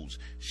Rose.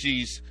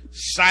 She's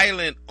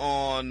silent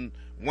on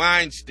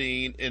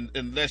Weinstein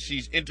unless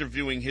she's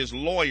interviewing his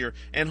lawyer.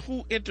 And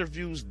who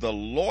interviews the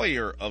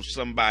lawyer of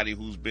somebody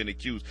who's been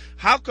accused?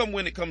 How come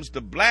when it comes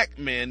to black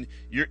men,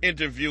 you're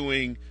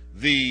interviewing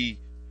the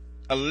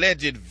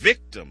alleged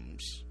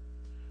victims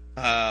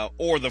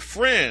or the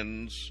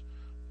friends,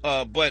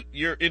 but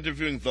you're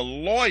interviewing the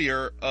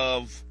lawyer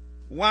of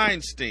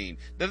Weinstein?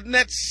 Doesn't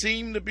that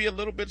seem to be a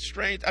little bit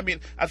strange? I mean,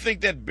 I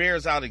think that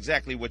bears out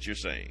exactly what you're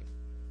saying.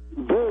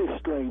 Very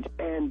strange.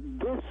 And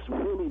this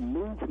really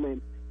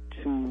movement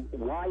to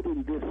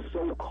widen this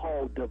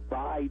so-called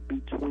divide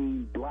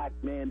between black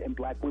men and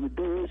black women,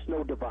 there is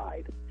no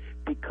divide,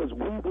 because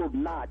we will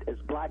not, as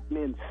black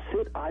men,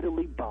 sit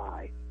idly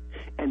by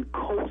and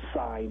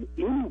co-sign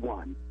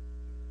anyone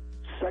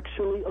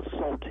sexually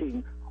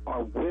assaulting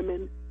our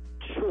women,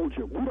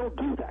 children. We don't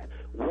do that.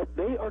 What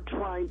they are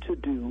trying to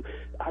do,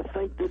 I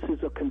think this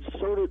is a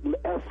concerted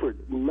effort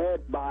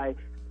led by,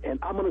 and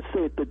I'm going to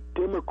say it, the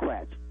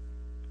Democrats,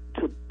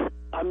 to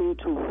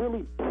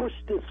really push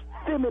this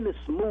feminist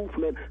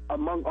movement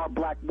among our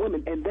black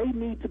women. And they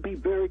need to be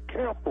very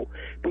careful,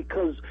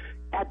 because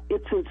at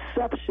its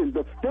inception,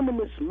 the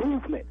feminist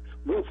movement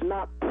was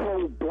not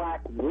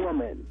pro-black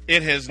woman.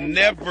 It has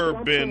never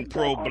been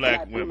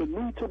pro-black women.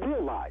 Need to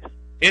realize.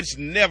 It's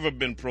never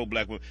been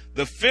pro-black women.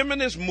 The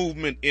feminist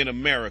movement in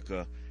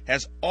America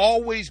has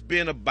always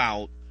been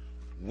about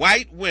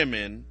white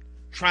women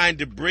trying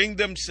to bring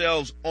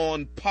themselves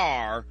on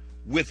par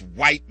with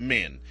white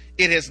men.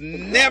 It has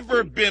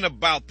never been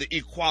about the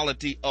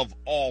equality of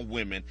all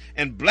women.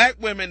 And black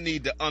women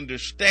need to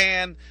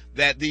understand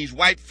that these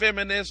white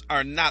feminists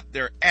are not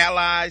their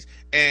allies.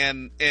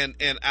 And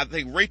I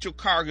think Rachel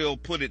Cargill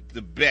put it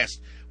the best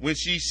when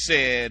she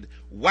said,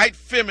 white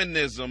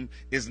feminism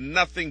is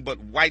nothing but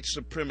white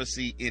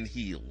supremacy in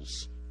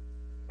heels.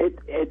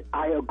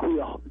 I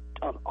agree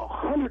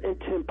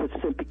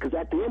 110%, because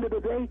at the end of the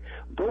day,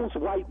 those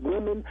white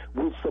women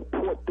will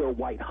support their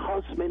white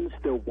husbands,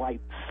 their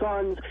white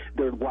sons,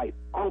 their white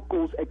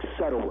uncles,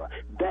 etc.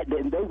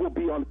 And they will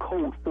be on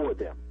code for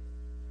them.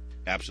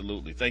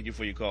 Absolutely. Thank you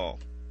for your call.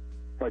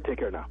 All right, take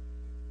care now.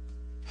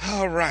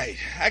 All right.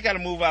 I got to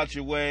move out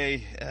your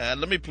way.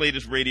 Let me play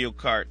this radio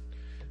cart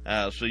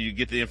so you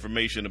get the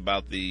information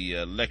about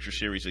the lecture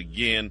series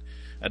again.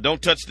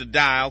 Don't touch the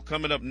dial.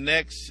 Coming up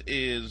next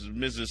is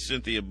Mrs.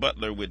 Cynthia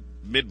Butler with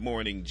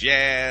Mid-Morning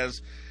Jazz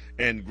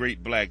and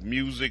great black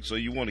music, so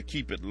you want to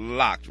keep it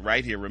locked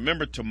right here.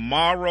 Remember,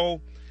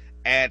 tomorrow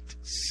at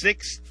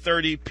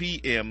 6:30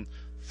 p.m.,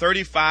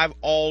 35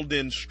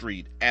 Alden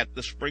Street at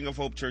the Spring of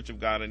Hope Church of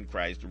God in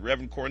Christ, the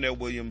Reverend Cornell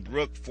William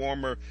Brooke,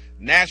 former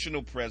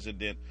national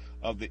president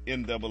of the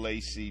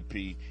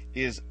NAACP,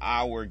 is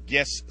our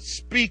guest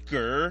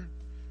speaker,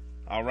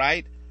 all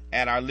right,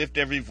 at our Lift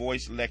Every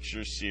Voice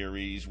lecture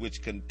series,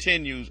 which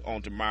continues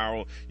on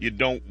tomorrow. You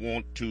don't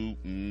want to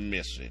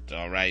miss it,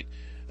 all right?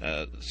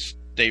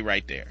 Stay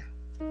right there.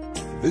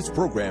 This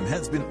program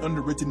has been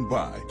underwritten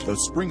by the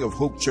Spring of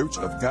Hope Church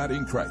of God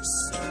in Christ.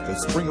 The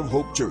Spring of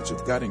Hope Church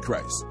of God in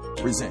Christ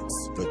presents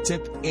the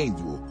 10th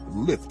annual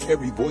Lift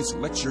Every Voice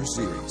Lecture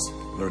Series.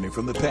 Learning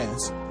from the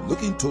past,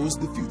 looking towards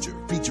the future.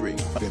 Featuring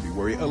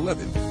February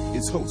 11th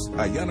is host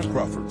Ayanna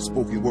Crawford.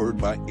 Spoken word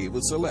by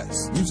Ava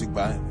Celeste. Music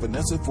by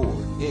Vanessa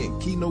Ford.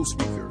 And keynote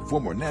speaker,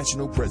 former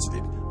national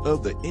president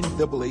of the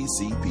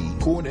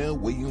NAACP, Cornell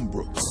William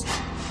Brooks.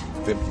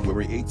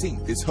 February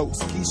 18th is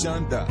host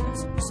Keyshawn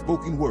Dodds.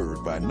 Spoken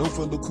word by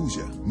Nofa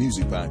Lakuja.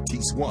 Music by T.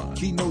 Swan.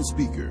 Keynote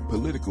speaker,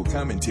 political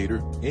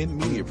commentator, and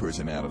media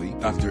personality,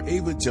 Dr.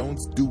 Ava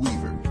Jones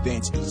DeWeaver.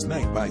 Dance each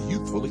night by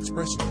Youthful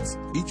Expressions.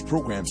 Each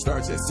program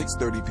starts at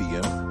 6:30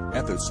 p.m.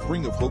 at the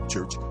Spring of Hope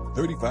Church,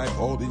 35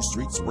 Alden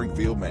Street,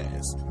 Springfield,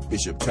 Mass.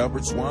 Bishop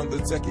Talbert Swan II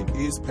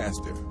is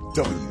pastor.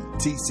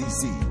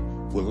 WTCC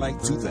would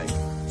like to thank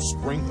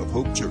Spring of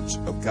Hope Church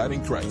of God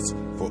in Christ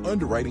for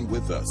underwriting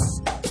with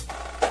us.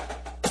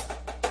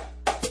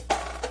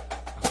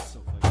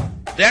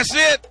 That's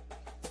it.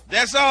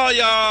 That's all,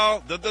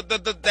 y'all.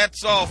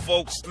 That's all,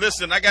 folks.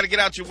 Listen, I got to get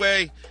out your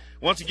way.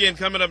 Once again,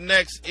 coming up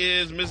next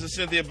is Mrs.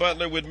 Cynthia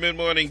Butler with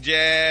Mid-Morning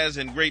Jazz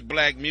and great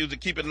black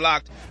music. Keep it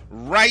locked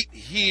right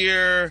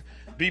here.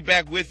 Be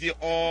back with you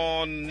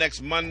on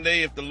next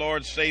Monday if the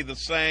Lord say the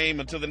same.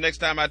 Until the next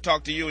time I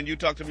talk to you and you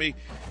talk to me,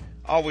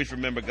 always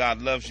remember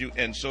God loves you,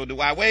 and so do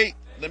I. Wait,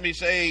 let me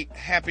say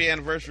happy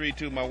anniversary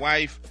to my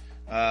wife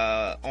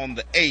on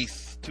the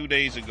 8th, 2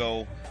 days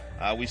ago.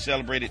 We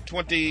celebrated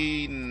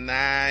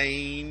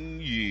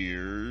 29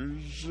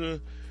 years.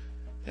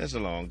 That's a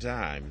long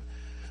time.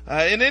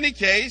 In any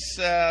case,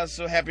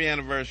 so happy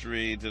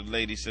anniversary to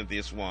Lady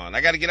Cynthia Swan.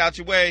 I got to get out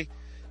your way.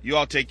 You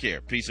all take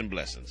care. Peace and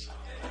blessings.